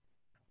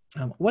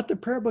 What the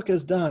prayer book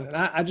has done, and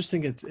I just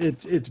think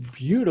it's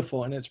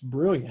beautiful and it's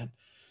brilliant,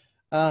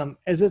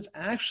 is it's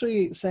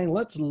actually saying,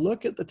 let's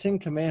look at the 10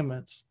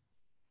 commandments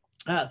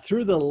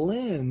through the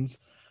lens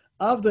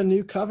of the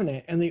new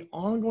covenant and the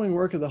ongoing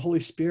work of the Holy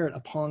Spirit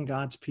upon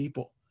God's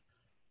people.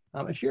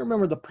 If you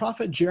remember, the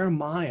prophet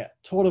Jeremiah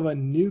told of a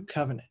new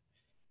covenant.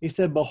 He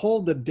said,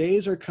 behold, the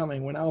days are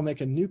coming when I will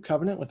make a new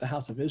covenant with the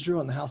house of Israel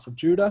and the house of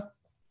Judah,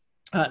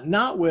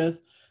 not with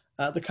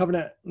the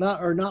covenant,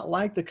 not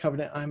like the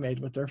covenant I made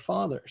with their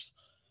fathers.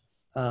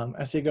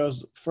 As he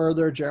goes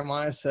further,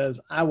 Jeremiah says,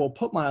 I will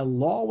put my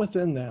law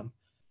within them,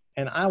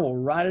 and I will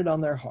write it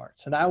on their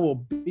hearts, and I will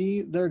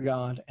be their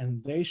God,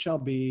 and they shall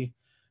be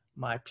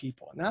my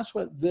people. And that's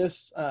what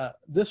this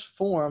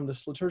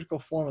liturgical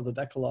form of the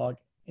Decalogue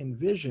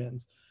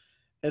envisions,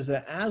 is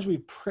that as we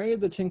pray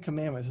the 10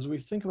 commandments, as we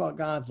think about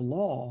God's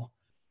law,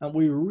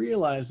 we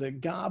realize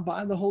that God,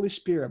 by the Holy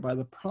Spirit, by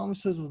the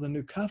promises of the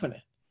new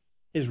covenant,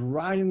 is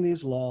writing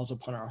these laws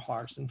upon our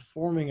hearts and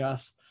forming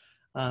us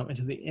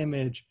into the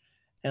image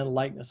and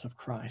likeness of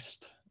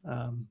Christ.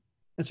 And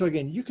so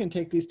again, you can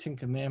take these 10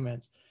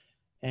 commandments,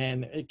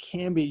 and it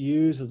can be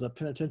used as a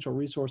penitential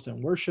resource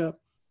in worship.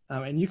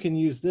 And you can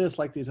use this,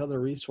 like these other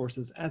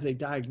resources, as a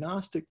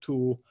diagnostic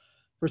tool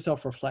for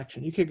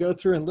self-reflection. You could go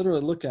through and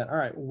literally look at, all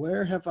right,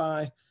 where have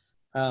I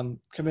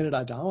committed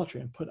idolatry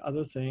and put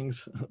other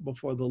things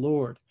before the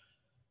Lord?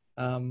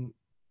 When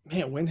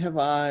have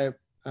I,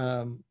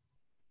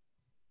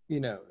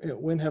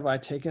 when have I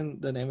taken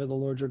the name of the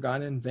Lord your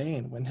God in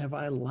vain? When have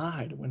I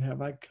lied? When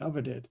have I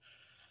coveted?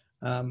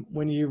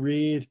 When you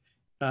read,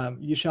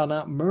 you shall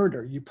not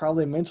murder, you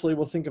probably mentally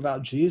will think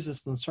about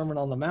Jesus in the Sermon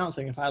on the Mount,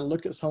 saying, if I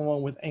look at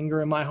someone with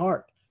anger in my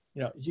heart,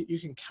 you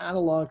can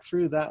catalog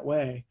through that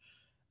way,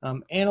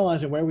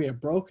 analyzing where we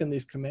have broken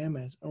these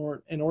commandments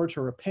or in order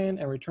to repent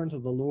and return to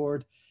the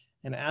Lord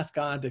and ask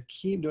God to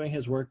keep doing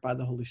his work by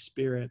the Holy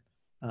Spirit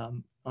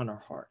on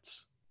our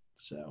hearts.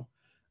 So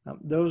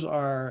those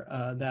are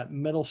that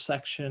middle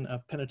section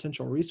of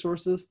penitential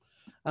resources.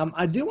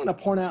 I do want to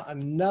point out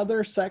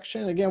another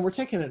section. Again, we're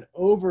taking an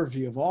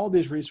overview of all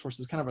these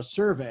resources, kind of a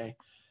survey.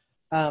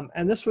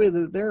 And this way,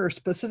 there are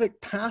specific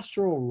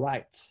pastoral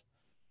rites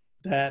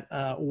that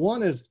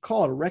one is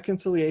called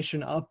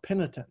Reconciliation of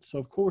Penitence. So,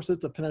 of course,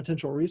 it's a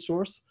penitential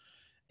resource.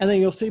 And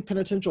then you'll see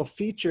penitential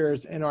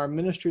features in our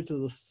ministry to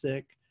the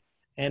sick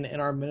and in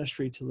our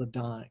ministry to the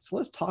dying. So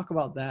let's talk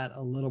about that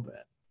a little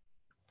bit.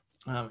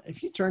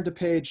 If you turn to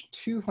page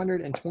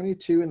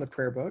 222 in the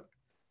prayer book,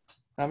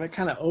 it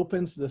kind of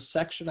opens this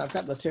section. I've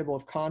got the table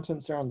of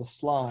contents there on the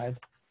slide.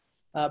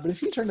 But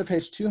if you turn to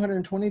page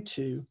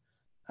 222,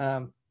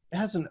 it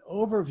has an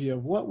overview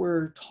of what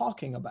we're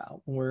talking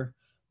about when we're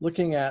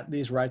looking at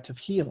these rites of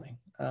healing.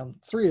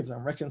 3 of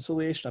them: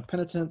 reconciliation of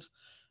penitence,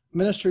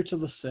 ministry to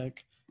the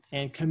sick,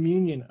 and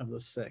communion of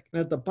the sick.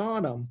 And at the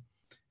bottom,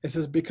 it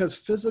says, because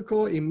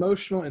physical,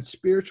 emotional, and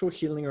spiritual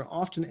healing are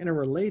often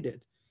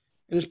interrelated,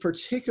 it is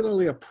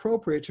particularly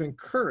appropriate to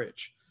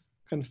encourage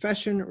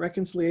confession,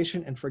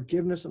 reconciliation, and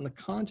forgiveness in the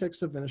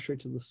context of ministry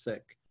to the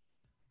sick.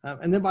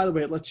 And then, by the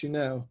way, it lets you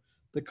know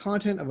the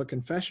content of a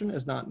confession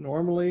is not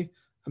normally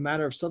a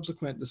matter of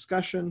subsequent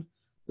discussion.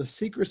 The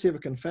secrecy of a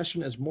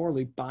confession is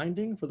morally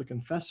binding for the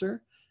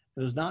confessor.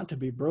 It is not to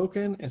be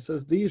broken. It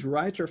says these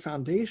rites are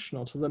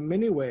foundational to the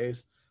many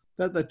ways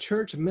that the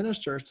church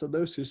ministers to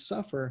those who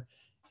suffer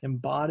in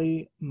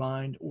body,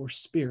 mind, or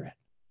spirit.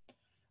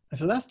 And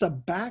so that's the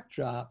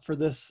backdrop for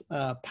this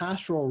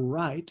pastoral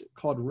rite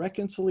called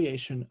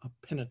Reconciliation of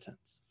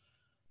Penitence.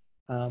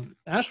 I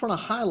just want to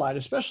highlight,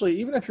 especially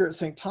even if you're at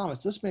St.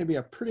 Thomas, this may be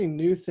a pretty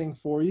new thing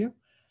for you.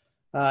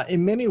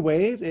 In many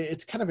ways,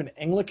 it's kind of an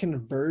Anglican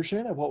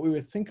version of what we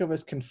would think of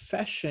as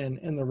confession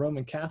in the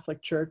Roman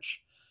Catholic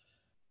Church.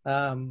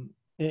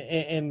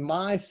 In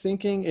my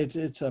thinking,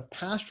 it's a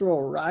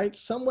pastoral rite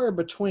somewhere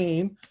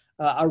between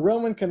a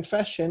Roman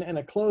confession and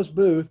a closed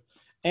booth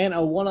and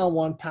a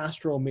one-on-one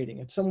pastoral meeting.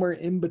 It's somewhere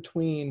in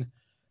between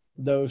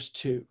those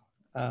two.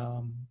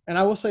 And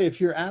I will say,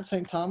 if you're at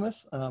St.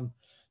 Thomas,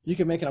 you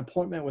can make an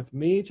appointment with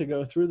me to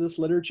go through this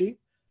liturgy.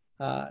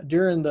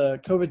 During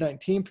the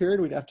COVID-19 period,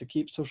 we'd have to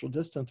keep social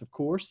distance, of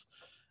course.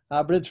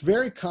 But it's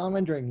very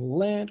common during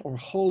Lent or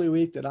Holy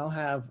Week that I'll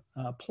have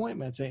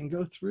appointments and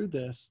go through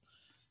this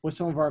with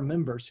some of our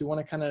members who want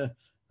to kind of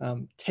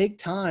take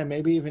time,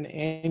 maybe even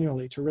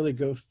annually, to really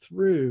go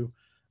through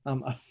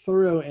a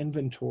thorough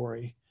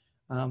inventory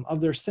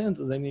of their sins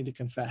that they need to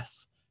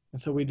confess. And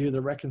so we do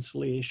the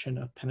reconciliation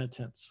of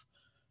penitence.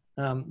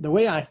 The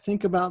way I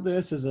think about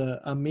this is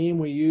a meme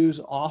we use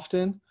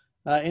often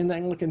in the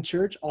Anglican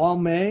Church: all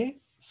may,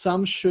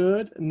 some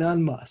should,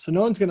 none must. So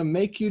no one's going to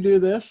make you do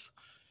this.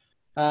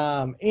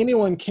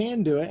 Anyone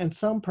can do it, and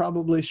some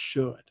probably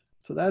should.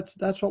 So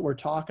that's what we're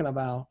talking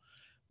about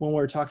when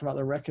we're talking about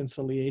the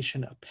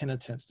reconciliation of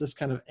penitence, this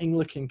kind of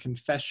Anglican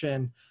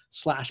confession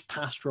 /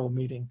 pastoral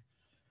meeting.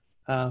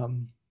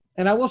 And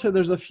I will say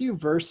there's a few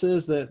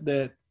verses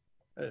that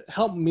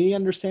help me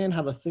understand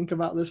how to think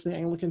about this in the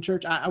Anglican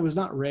Church. I was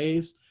not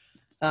raised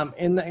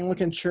in the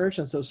Anglican Church,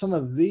 and so some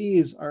of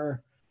these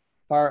are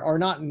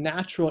not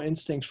natural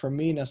instincts for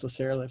me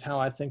necessarily of how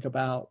I think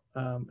about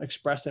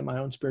expressing my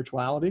own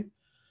spirituality.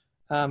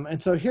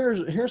 And so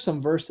here's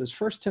some verses.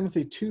 1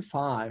 Timothy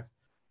 2:5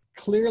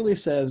 clearly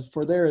says,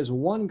 "For there is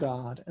one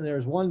God, and there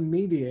is one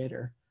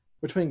mediator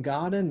between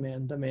God and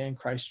men, the man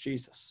Christ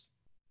Jesus."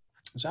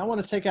 So I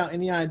want to take out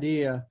any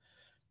idea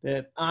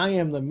that I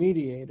am the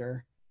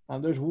mediator.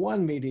 There's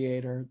one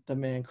mediator, the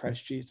man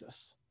Christ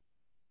Jesus.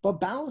 But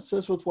balance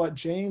this with what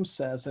James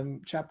says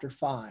in chapter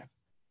 5.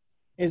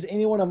 "Is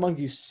anyone among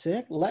you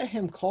sick? Let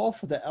him call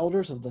for the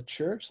elders of the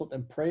church. Let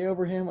them pray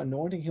over him,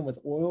 anointing him with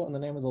oil in the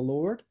name of the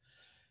Lord."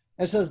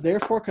 And it says,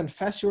 "Therefore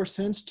confess your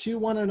sins to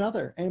one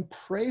another and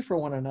pray for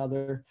one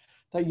another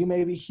that you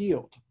may be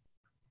healed.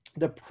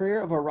 The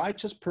prayer of a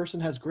righteous person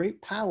has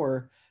great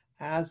power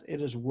as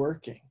it is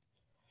working."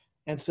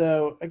 And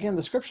so, again,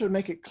 the scriptures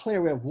make it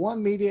clear we have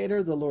one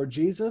mediator, the Lord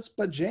Jesus,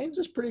 but James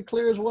is pretty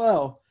clear as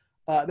well.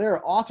 There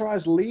are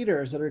authorized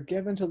leaders that are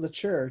given to the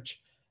church,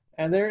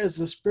 and there is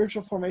a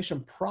spiritual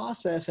formation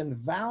process and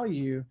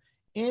value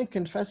in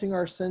confessing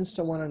our sins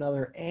to one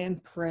another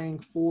and praying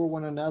for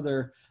one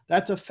another.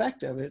 That's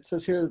effective. It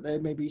says here that they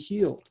may be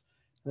healed.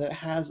 That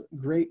has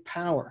great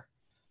power.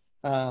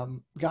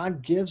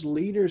 God gives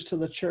leaders to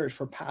the church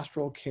for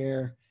pastoral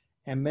care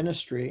and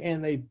ministry,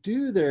 and they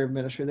do their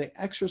ministry. They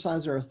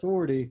exercise their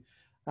authority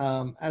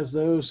as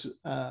those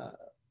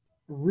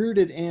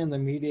rooted in the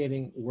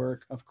mediating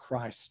work of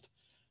Christ.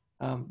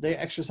 They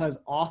exercise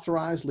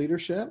authorized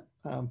leadership.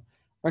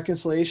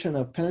 Reconciliation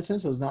of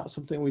penitence is not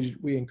something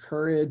we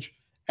encourage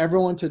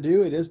everyone to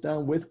do. It is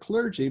done with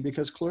clergy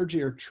because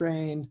clergy are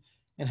trained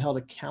and held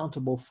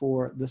accountable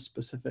for this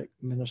specific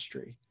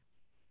ministry.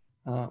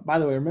 By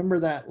the way, remember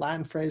that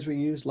Latin phrase we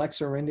use, lex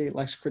orandi,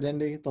 lex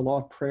credendi, the law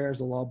of prayer is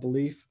the law of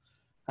belief.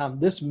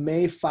 This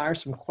may fire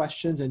some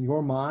questions in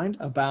your mind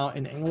about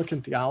an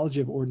Anglican theology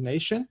of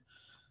ordination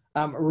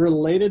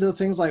related to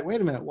things like,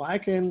 wait a minute, why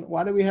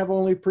do we have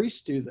only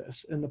priests do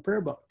this in the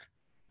prayer book?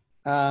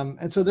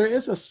 And so there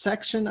is a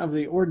section of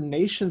the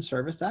ordination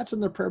service that's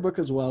in the prayer book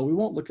as well. We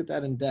won't look at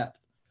that in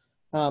depth.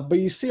 But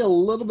you see a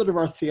little bit of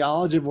our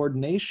theology of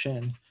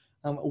ordination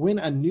when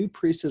a new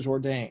priest is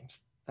ordained.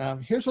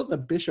 Here's what the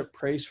bishop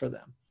prays for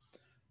them.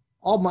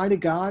 "Almighty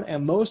God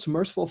and most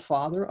merciful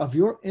Father, of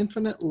your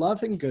infinite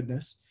love and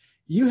goodness,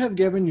 you have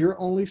given your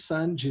only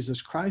Son,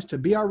 Jesus Christ, to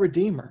be our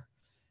Redeemer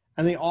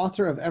and the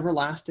author of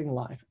everlasting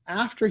life,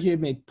 after he had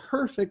made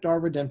perfect our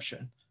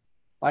redemption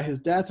by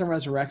his death and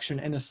resurrection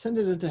and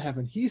ascended into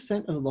heaven. He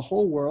sent into the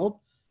whole world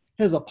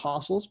his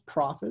apostles,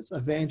 prophets,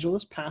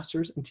 evangelists,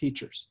 pastors, and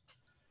teachers.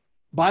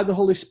 By the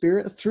Holy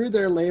Spirit, through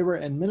their labor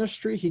and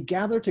ministry, he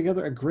gathered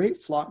together a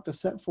great flock to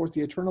set forth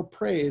the eternal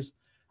praise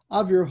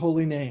of your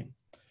holy name.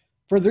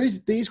 For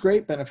these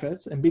great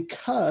benefits, and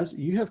because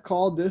you have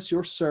called this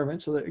your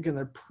servant," so that, again,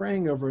 they're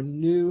praying over a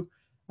new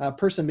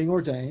person being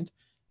ordained,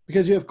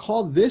 "because you have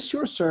called this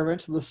your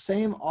servant to the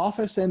same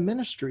office and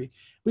ministry,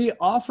 we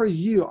offer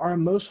you our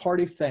most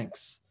hearty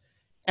thanks.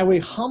 And we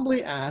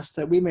humbly ask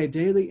that we may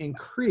daily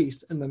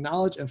increase in the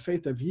knowledge and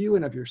faith of you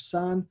and of your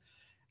Son,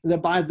 and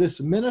that by this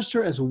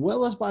minister, as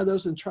well as by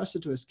those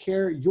entrusted to his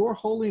care, your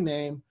holy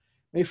name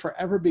may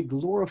forever be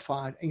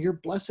glorified and your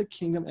blessed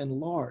kingdom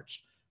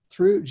enlarged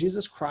through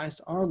Jesus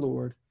Christ our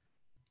Lord.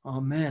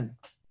 Amen."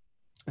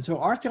 And so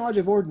our theology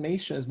of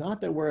ordination is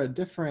not that we're a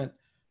different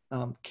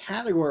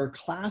category or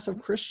class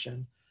of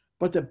Christian,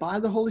 but that by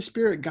the Holy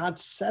Spirit, God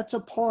sets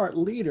apart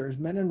leaders,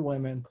 men and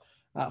women,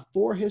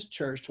 for his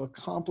church to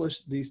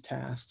accomplish these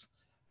tasks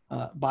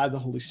by the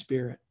Holy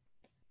Spirit.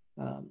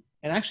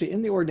 And actually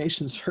in the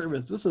ordination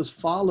service, this is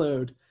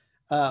followed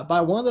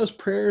by one of those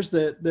prayers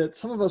that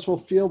some of us will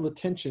feel the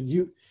tension.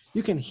 You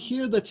can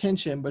hear the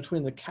tension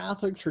between the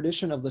Catholic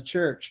tradition of the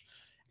church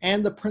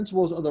and the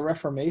principles of the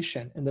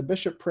Reformation. And the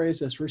bishop prays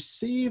this: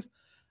 "Receive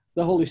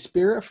the Holy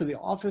Spirit for the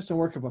office and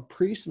work of a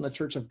priest in the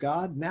church of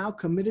God, now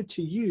committed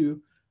to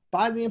you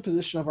by the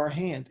imposition of our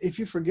hands. If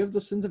you forgive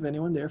the sins of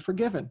anyone, they are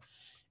forgiven.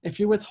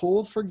 If you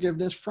withhold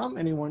forgiveness from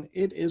anyone,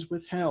 it is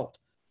withheld."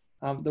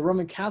 The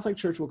Roman Catholic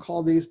Church will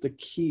call these the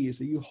keys,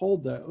 that you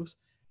hold those.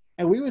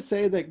 And we would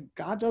say that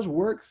God does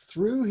work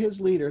through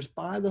his leaders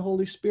by the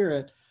Holy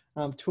Spirit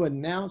to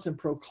announce and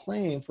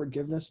proclaim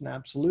forgiveness and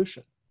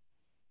absolution.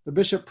 The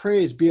bishop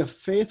prays, "Be a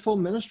faithful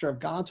minister of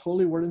God's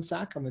holy word and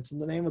sacraments, in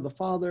the name of the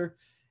Father,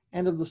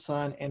 and of the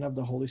Son, and of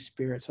the Holy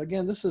Spirit. So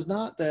again, this is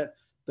not that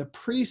the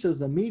priest is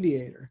the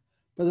mediator,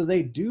 but that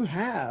they do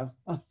have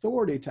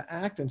authority to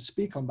act and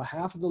speak on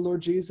behalf of the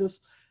Lord Jesus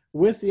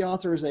with the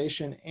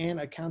authorization and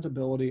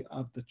accountability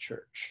of the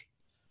church.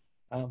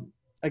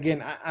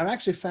 Again, I've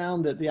actually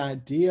found that the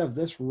idea of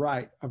this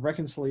rite of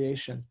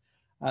reconciliation,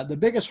 the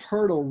biggest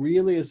hurdle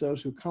really is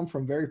those who come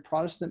from very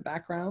Protestant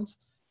backgrounds.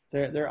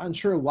 They're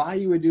unsure why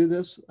you would do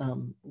this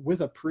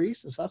with a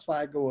priest. And so that's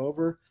why I go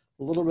over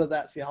a little bit of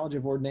that theology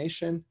of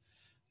ordination.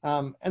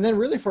 And then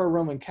really for a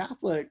Roman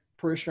Catholic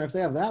parishioner, if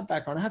they have that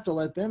background, I have to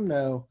let them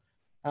know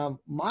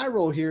my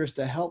role here is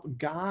to help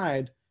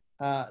guide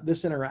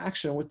this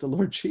interaction with the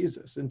Lord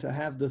Jesus and to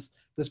have this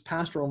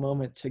pastoral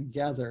moment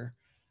together.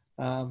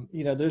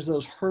 There's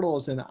those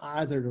hurdles in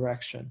either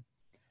direction.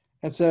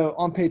 And so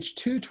on page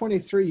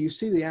 223, you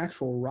see the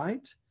actual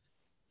rite.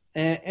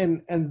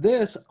 And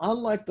this,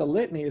 unlike the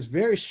litany, is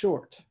very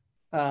short.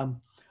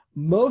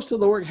 Most of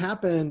the work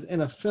happens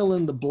in a fill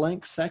in the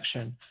blank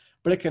section,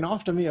 but it can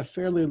often be a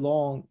fairly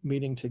long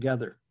meeting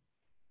together.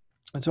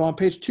 And so on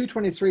page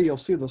 223, you'll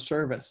see the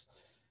service.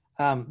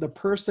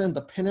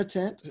 The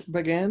penitent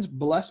begins,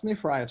 "Bless me,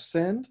 for I have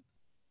sinned."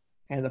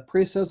 And the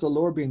priest says, "The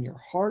Lord be in your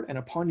heart and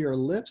upon your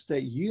lips,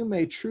 that you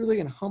may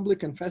truly and humbly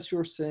confess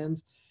your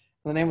sins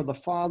in the name of the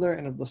Father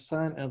and of the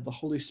Son and of the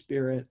Holy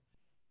Spirit.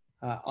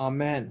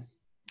 Amen."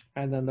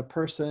 And then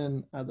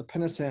the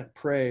penitent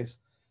prays,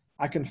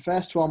 "I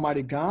confess to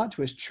Almighty God,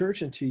 to his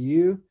church, and to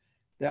you,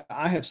 that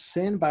I have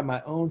sinned by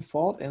my own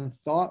fault in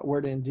thought,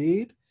 word, and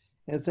deed,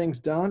 in things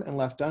done and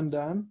left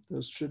undone."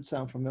 Those should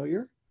sound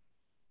familiar.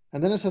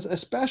 And then it says,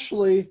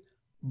 "especially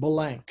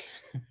blank."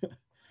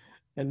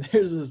 And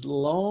there's this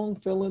long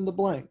fill in the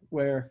blank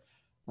where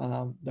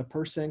the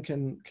person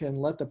can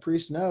let the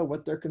priest know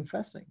what they're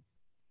confessing,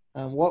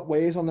 what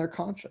weighs on their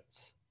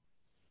conscience.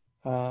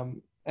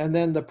 And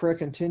then the prayer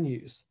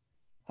continues.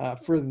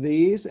 "For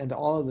these and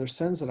all of their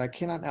sins that I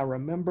cannot now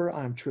remember,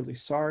 I am truly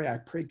sorry. I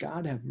pray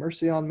God have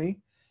mercy on me.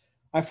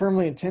 I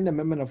firmly intend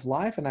amendment of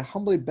life, and I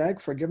humbly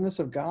beg forgiveness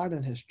of God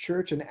and his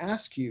church, and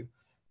ask you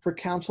for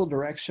counsel,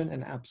 direction,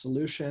 and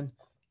absolution."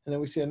 And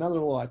then we see another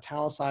little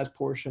italicized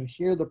portion.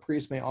 "Here the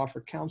priest may offer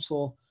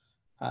counsel,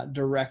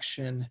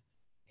 direction,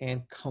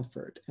 and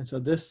comfort." And so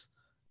this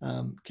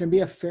can be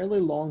a fairly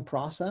long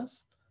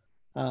process.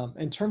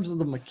 In terms of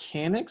the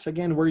mechanics,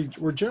 again,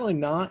 we're generally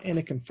not in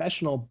a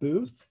confessional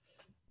booth,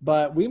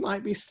 but we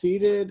might be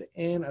seated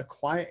in a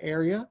quiet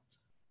area.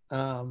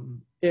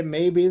 It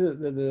may be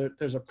that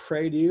there's a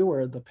prie-dieu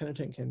where the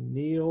penitent can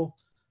kneel.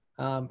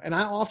 And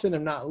I often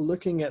am not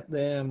looking at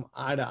them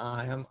eye to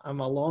eye. I'm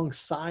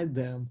alongside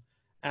them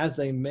as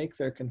they make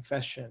their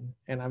confession,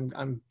 and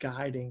I'm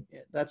guiding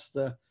it. That's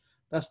the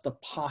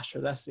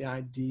posture. That's the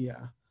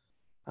idea.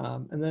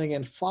 And then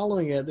again,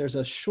 following it, there's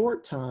a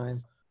short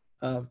time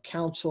of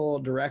counsel,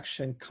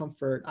 direction,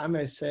 comfort. I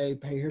may say,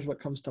 "Hey, here's what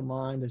comes to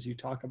mind as you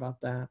talk about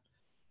that.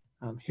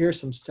 Here's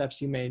some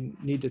steps you may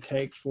need to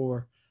take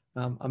for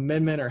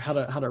amendment, or how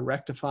to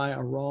rectify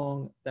a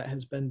wrong that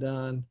has been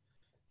done."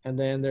 And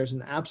then there's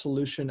an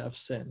absolution of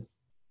sin.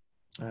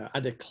 I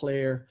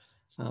declare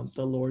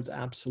the Lord's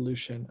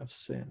absolution of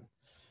sin.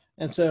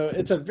 And so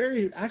it's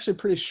actually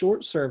pretty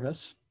short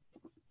service.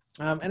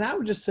 And I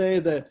would just say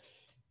that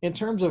in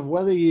terms of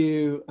whether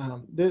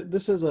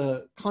this is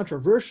a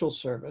controversial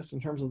service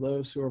in terms of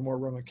those who are more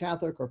Roman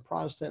Catholic or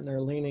Protestant and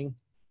they're leaning,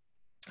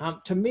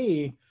 to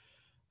me,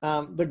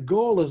 the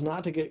goal is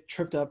not to get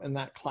tripped up in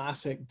that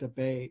classic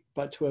debate,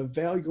 but to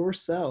avail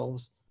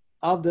yourselves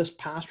of this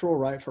pastoral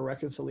rite for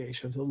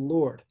reconciliation to the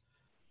Lord.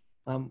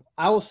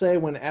 I will say,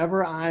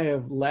 whenever I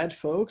have led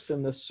folks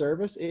in this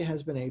service, it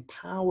has been a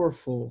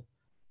powerful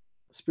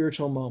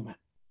spiritual moment.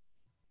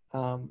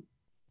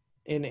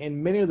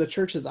 In many of the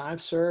churches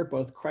I've served,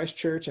 both Christ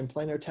Church in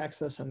Plano,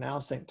 Texas, and now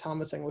St.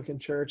 Thomas Anglican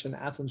Church in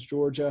Athens,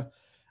 Georgia,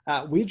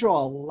 we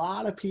draw a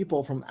lot of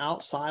people from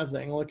outside of the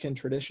Anglican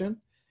tradition.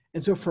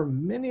 And so for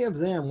many of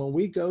them, when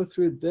we go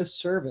through this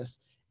service,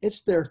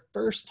 it's their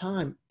first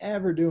time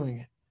ever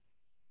doing it.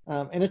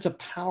 And it's a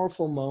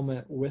powerful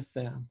moment with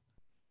them.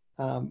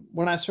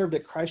 When I served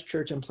at Christ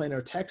Church in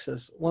Plano,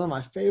 Texas, one of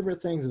my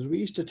favorite things is we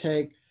used to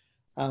take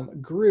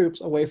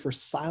groups away for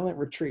silent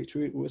retreats.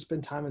 We would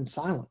spend time in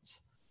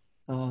silence,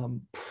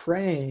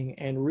 praying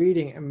and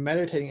reading and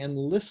meditating and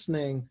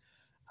listening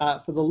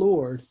for the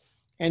Lord.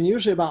 And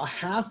usually about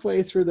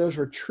halfway through those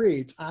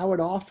retreats, I would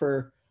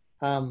offer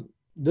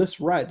this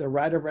rite, the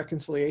Rite of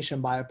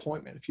Reconciliation by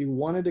appointment. If you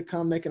wanted to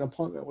come make an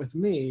appointment with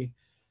me,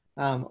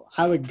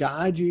 I would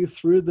guide you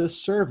through this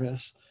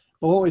service.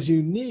 But what was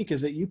unique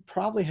is that you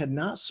probably had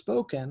not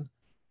spoken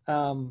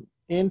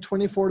in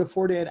 24 to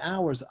 48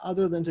 hours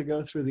other than to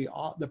go through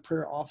the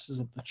prayer offices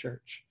of the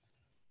church.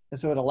 And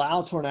so it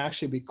allowed someone to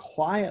actually be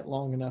quiet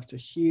long enough to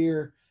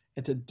hear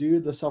and to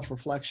do the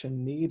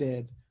self-reflection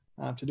needed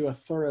to do a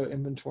thorough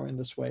inventory in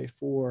this way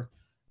for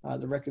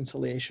the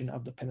reconciliation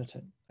of the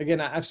penitent. Again,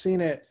 I've seen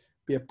it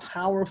be a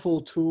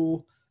powerful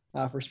tool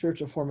for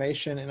spiritual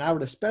formation, and I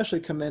would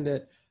especially commend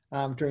it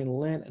during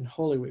Lent and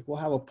Holy Week. We'll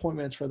have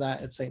appointments for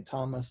that at St.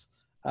 Thomas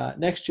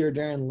next year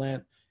during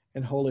Lent,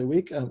 in Holy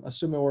Week,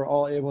 assuming we're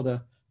all able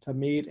to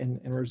meet and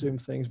resume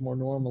things more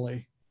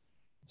normally.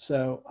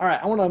 So, all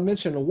right, I want to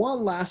mention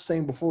one last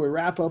thing before we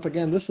wrap up.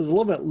 Again, this is a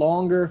little bit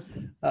longer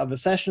of a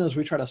session as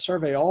we try to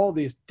survey all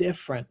these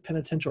different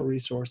penitential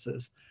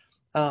resources.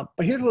 But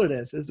here's what it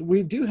is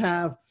we do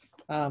have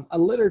a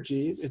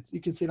liturgy. You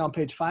can see it on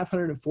page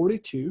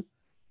 542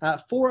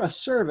 for a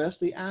service,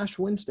 the Ash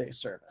Wednesday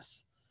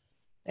service.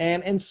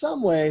 And in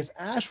some ways,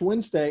 Ash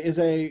Wednesday is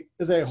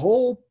a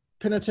whole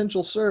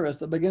penitential service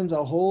that begins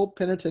a whole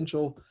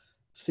penitential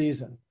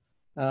season.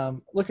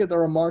 Look at the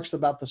remarks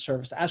about the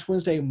service. Ash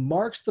Wednesday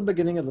marks the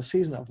beginning of the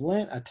season of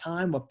Lent, a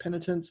time of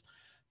penitence,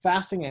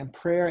 fasting, and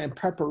prayer in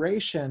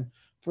preparation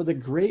for the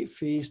great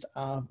feast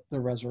of the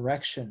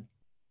resurrection.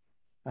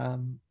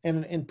 And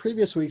in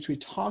previous weeks, we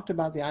talked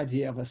about the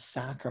idea of a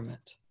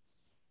sacrament.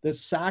 That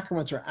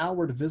sacraments are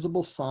outward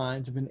visible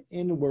signs of an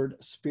inward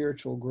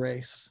spiritual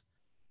grace.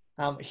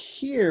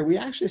 Here, we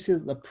actually see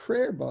that the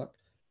prayer book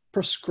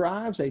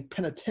prescribes a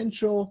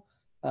penitential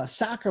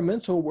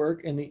sacramental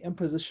work in the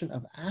imposition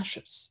of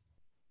ashes.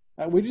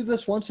 We do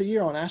this once a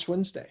year on Ash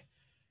Wednesday.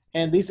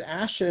 And these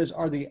ashes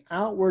are the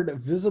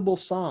outward visible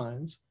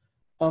signs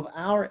of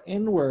our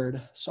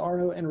inward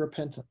sorrow and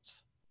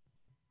repentance.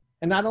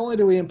 And not only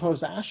do we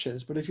impose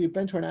ashes, but if you've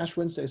been to an Ash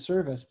Wednesday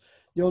service,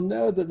 you'll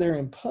know that they're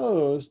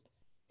imposed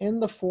in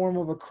the form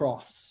of a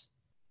cross.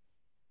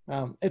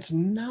 It's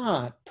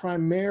not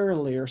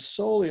primarily or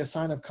solely a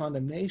sign of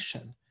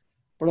condemnation,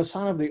 but a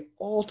sign of the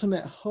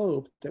ultimate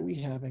hope that we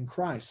have in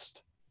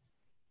Christ.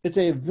 It's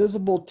a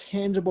visible,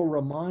 tangible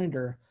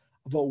reminder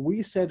of what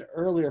we said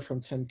earlier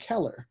from Tim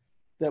Keller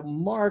that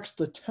marks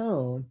the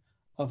tone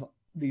of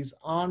these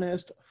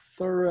honest,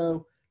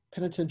 thorough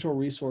penitential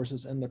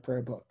resources in the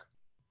prayer book.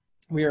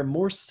 We are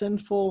more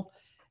sinful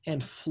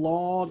and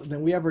flawed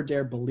than we ever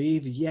dare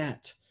believe,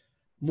 yet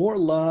more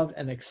loved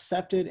and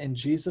accepted in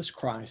Jesus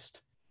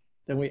Christ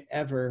than we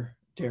ever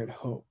dared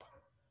hope.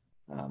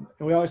 And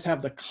we always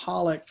have the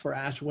collect for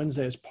Ash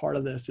Wednesday as part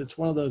of this. It's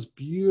one of those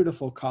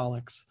beautiful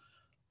collects.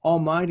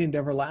 Almighty and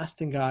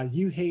everlasting God,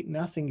 you hate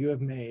nothing you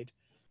have made,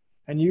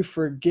 and you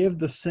forgive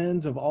the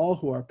sins of all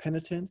who are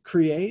penitent.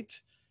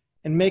 Create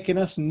and make in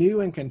us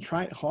new and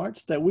contrite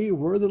hearts, that we,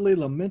 worthily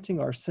lamenting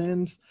our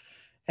sins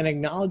and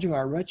acknowledging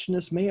our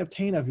wretchedness, may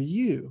obtain of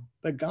you,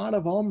 the God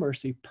of all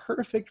mercy,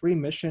 perfect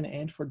remission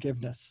and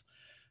forgiveness.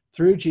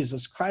 Through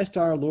Jesus Christ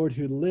our Lord,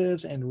 who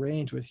lives and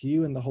reigns with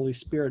you in the Holy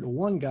Spirit,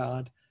 one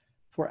God,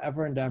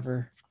 forever and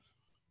ever.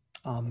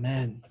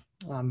 Amen.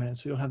 Amen.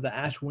 So you'll have the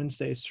Ash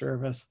Wednesday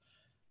service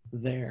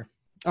there.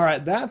 All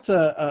right, that's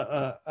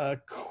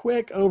a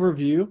quick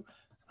overview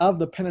of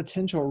the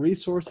penitential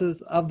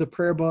resources of the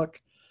prayer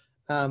book.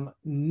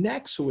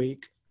 Next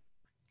week,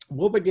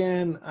 we'll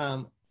begin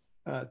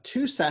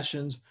 2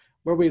 sessions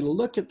where we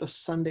look at the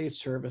Sunday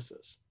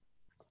services.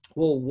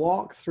 We'll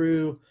walk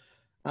through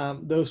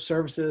those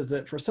services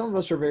that for some of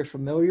us are very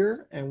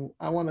familiar, and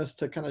I want us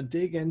to kind of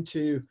dig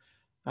into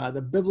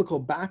the biblical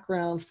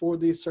background for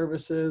these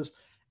services,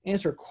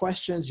 answer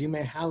questions you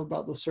may have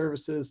about the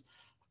services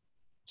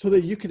so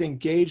that you can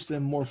engage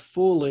them more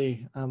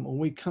fully when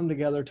we come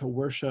together to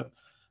worship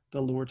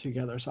the Lord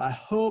together. So I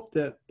hope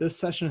that this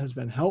session has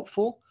been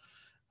helpful.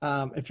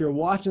 If you're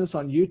watching this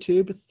on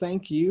YouTube,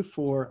 thank you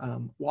for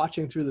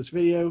watching through this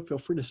video. Feel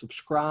free to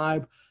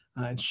subscribe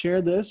and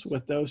share this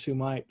with those who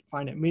might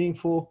find it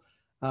meaningful.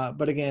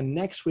 But again,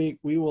 next week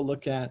we will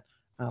look at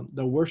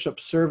the worship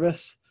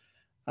service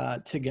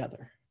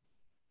together.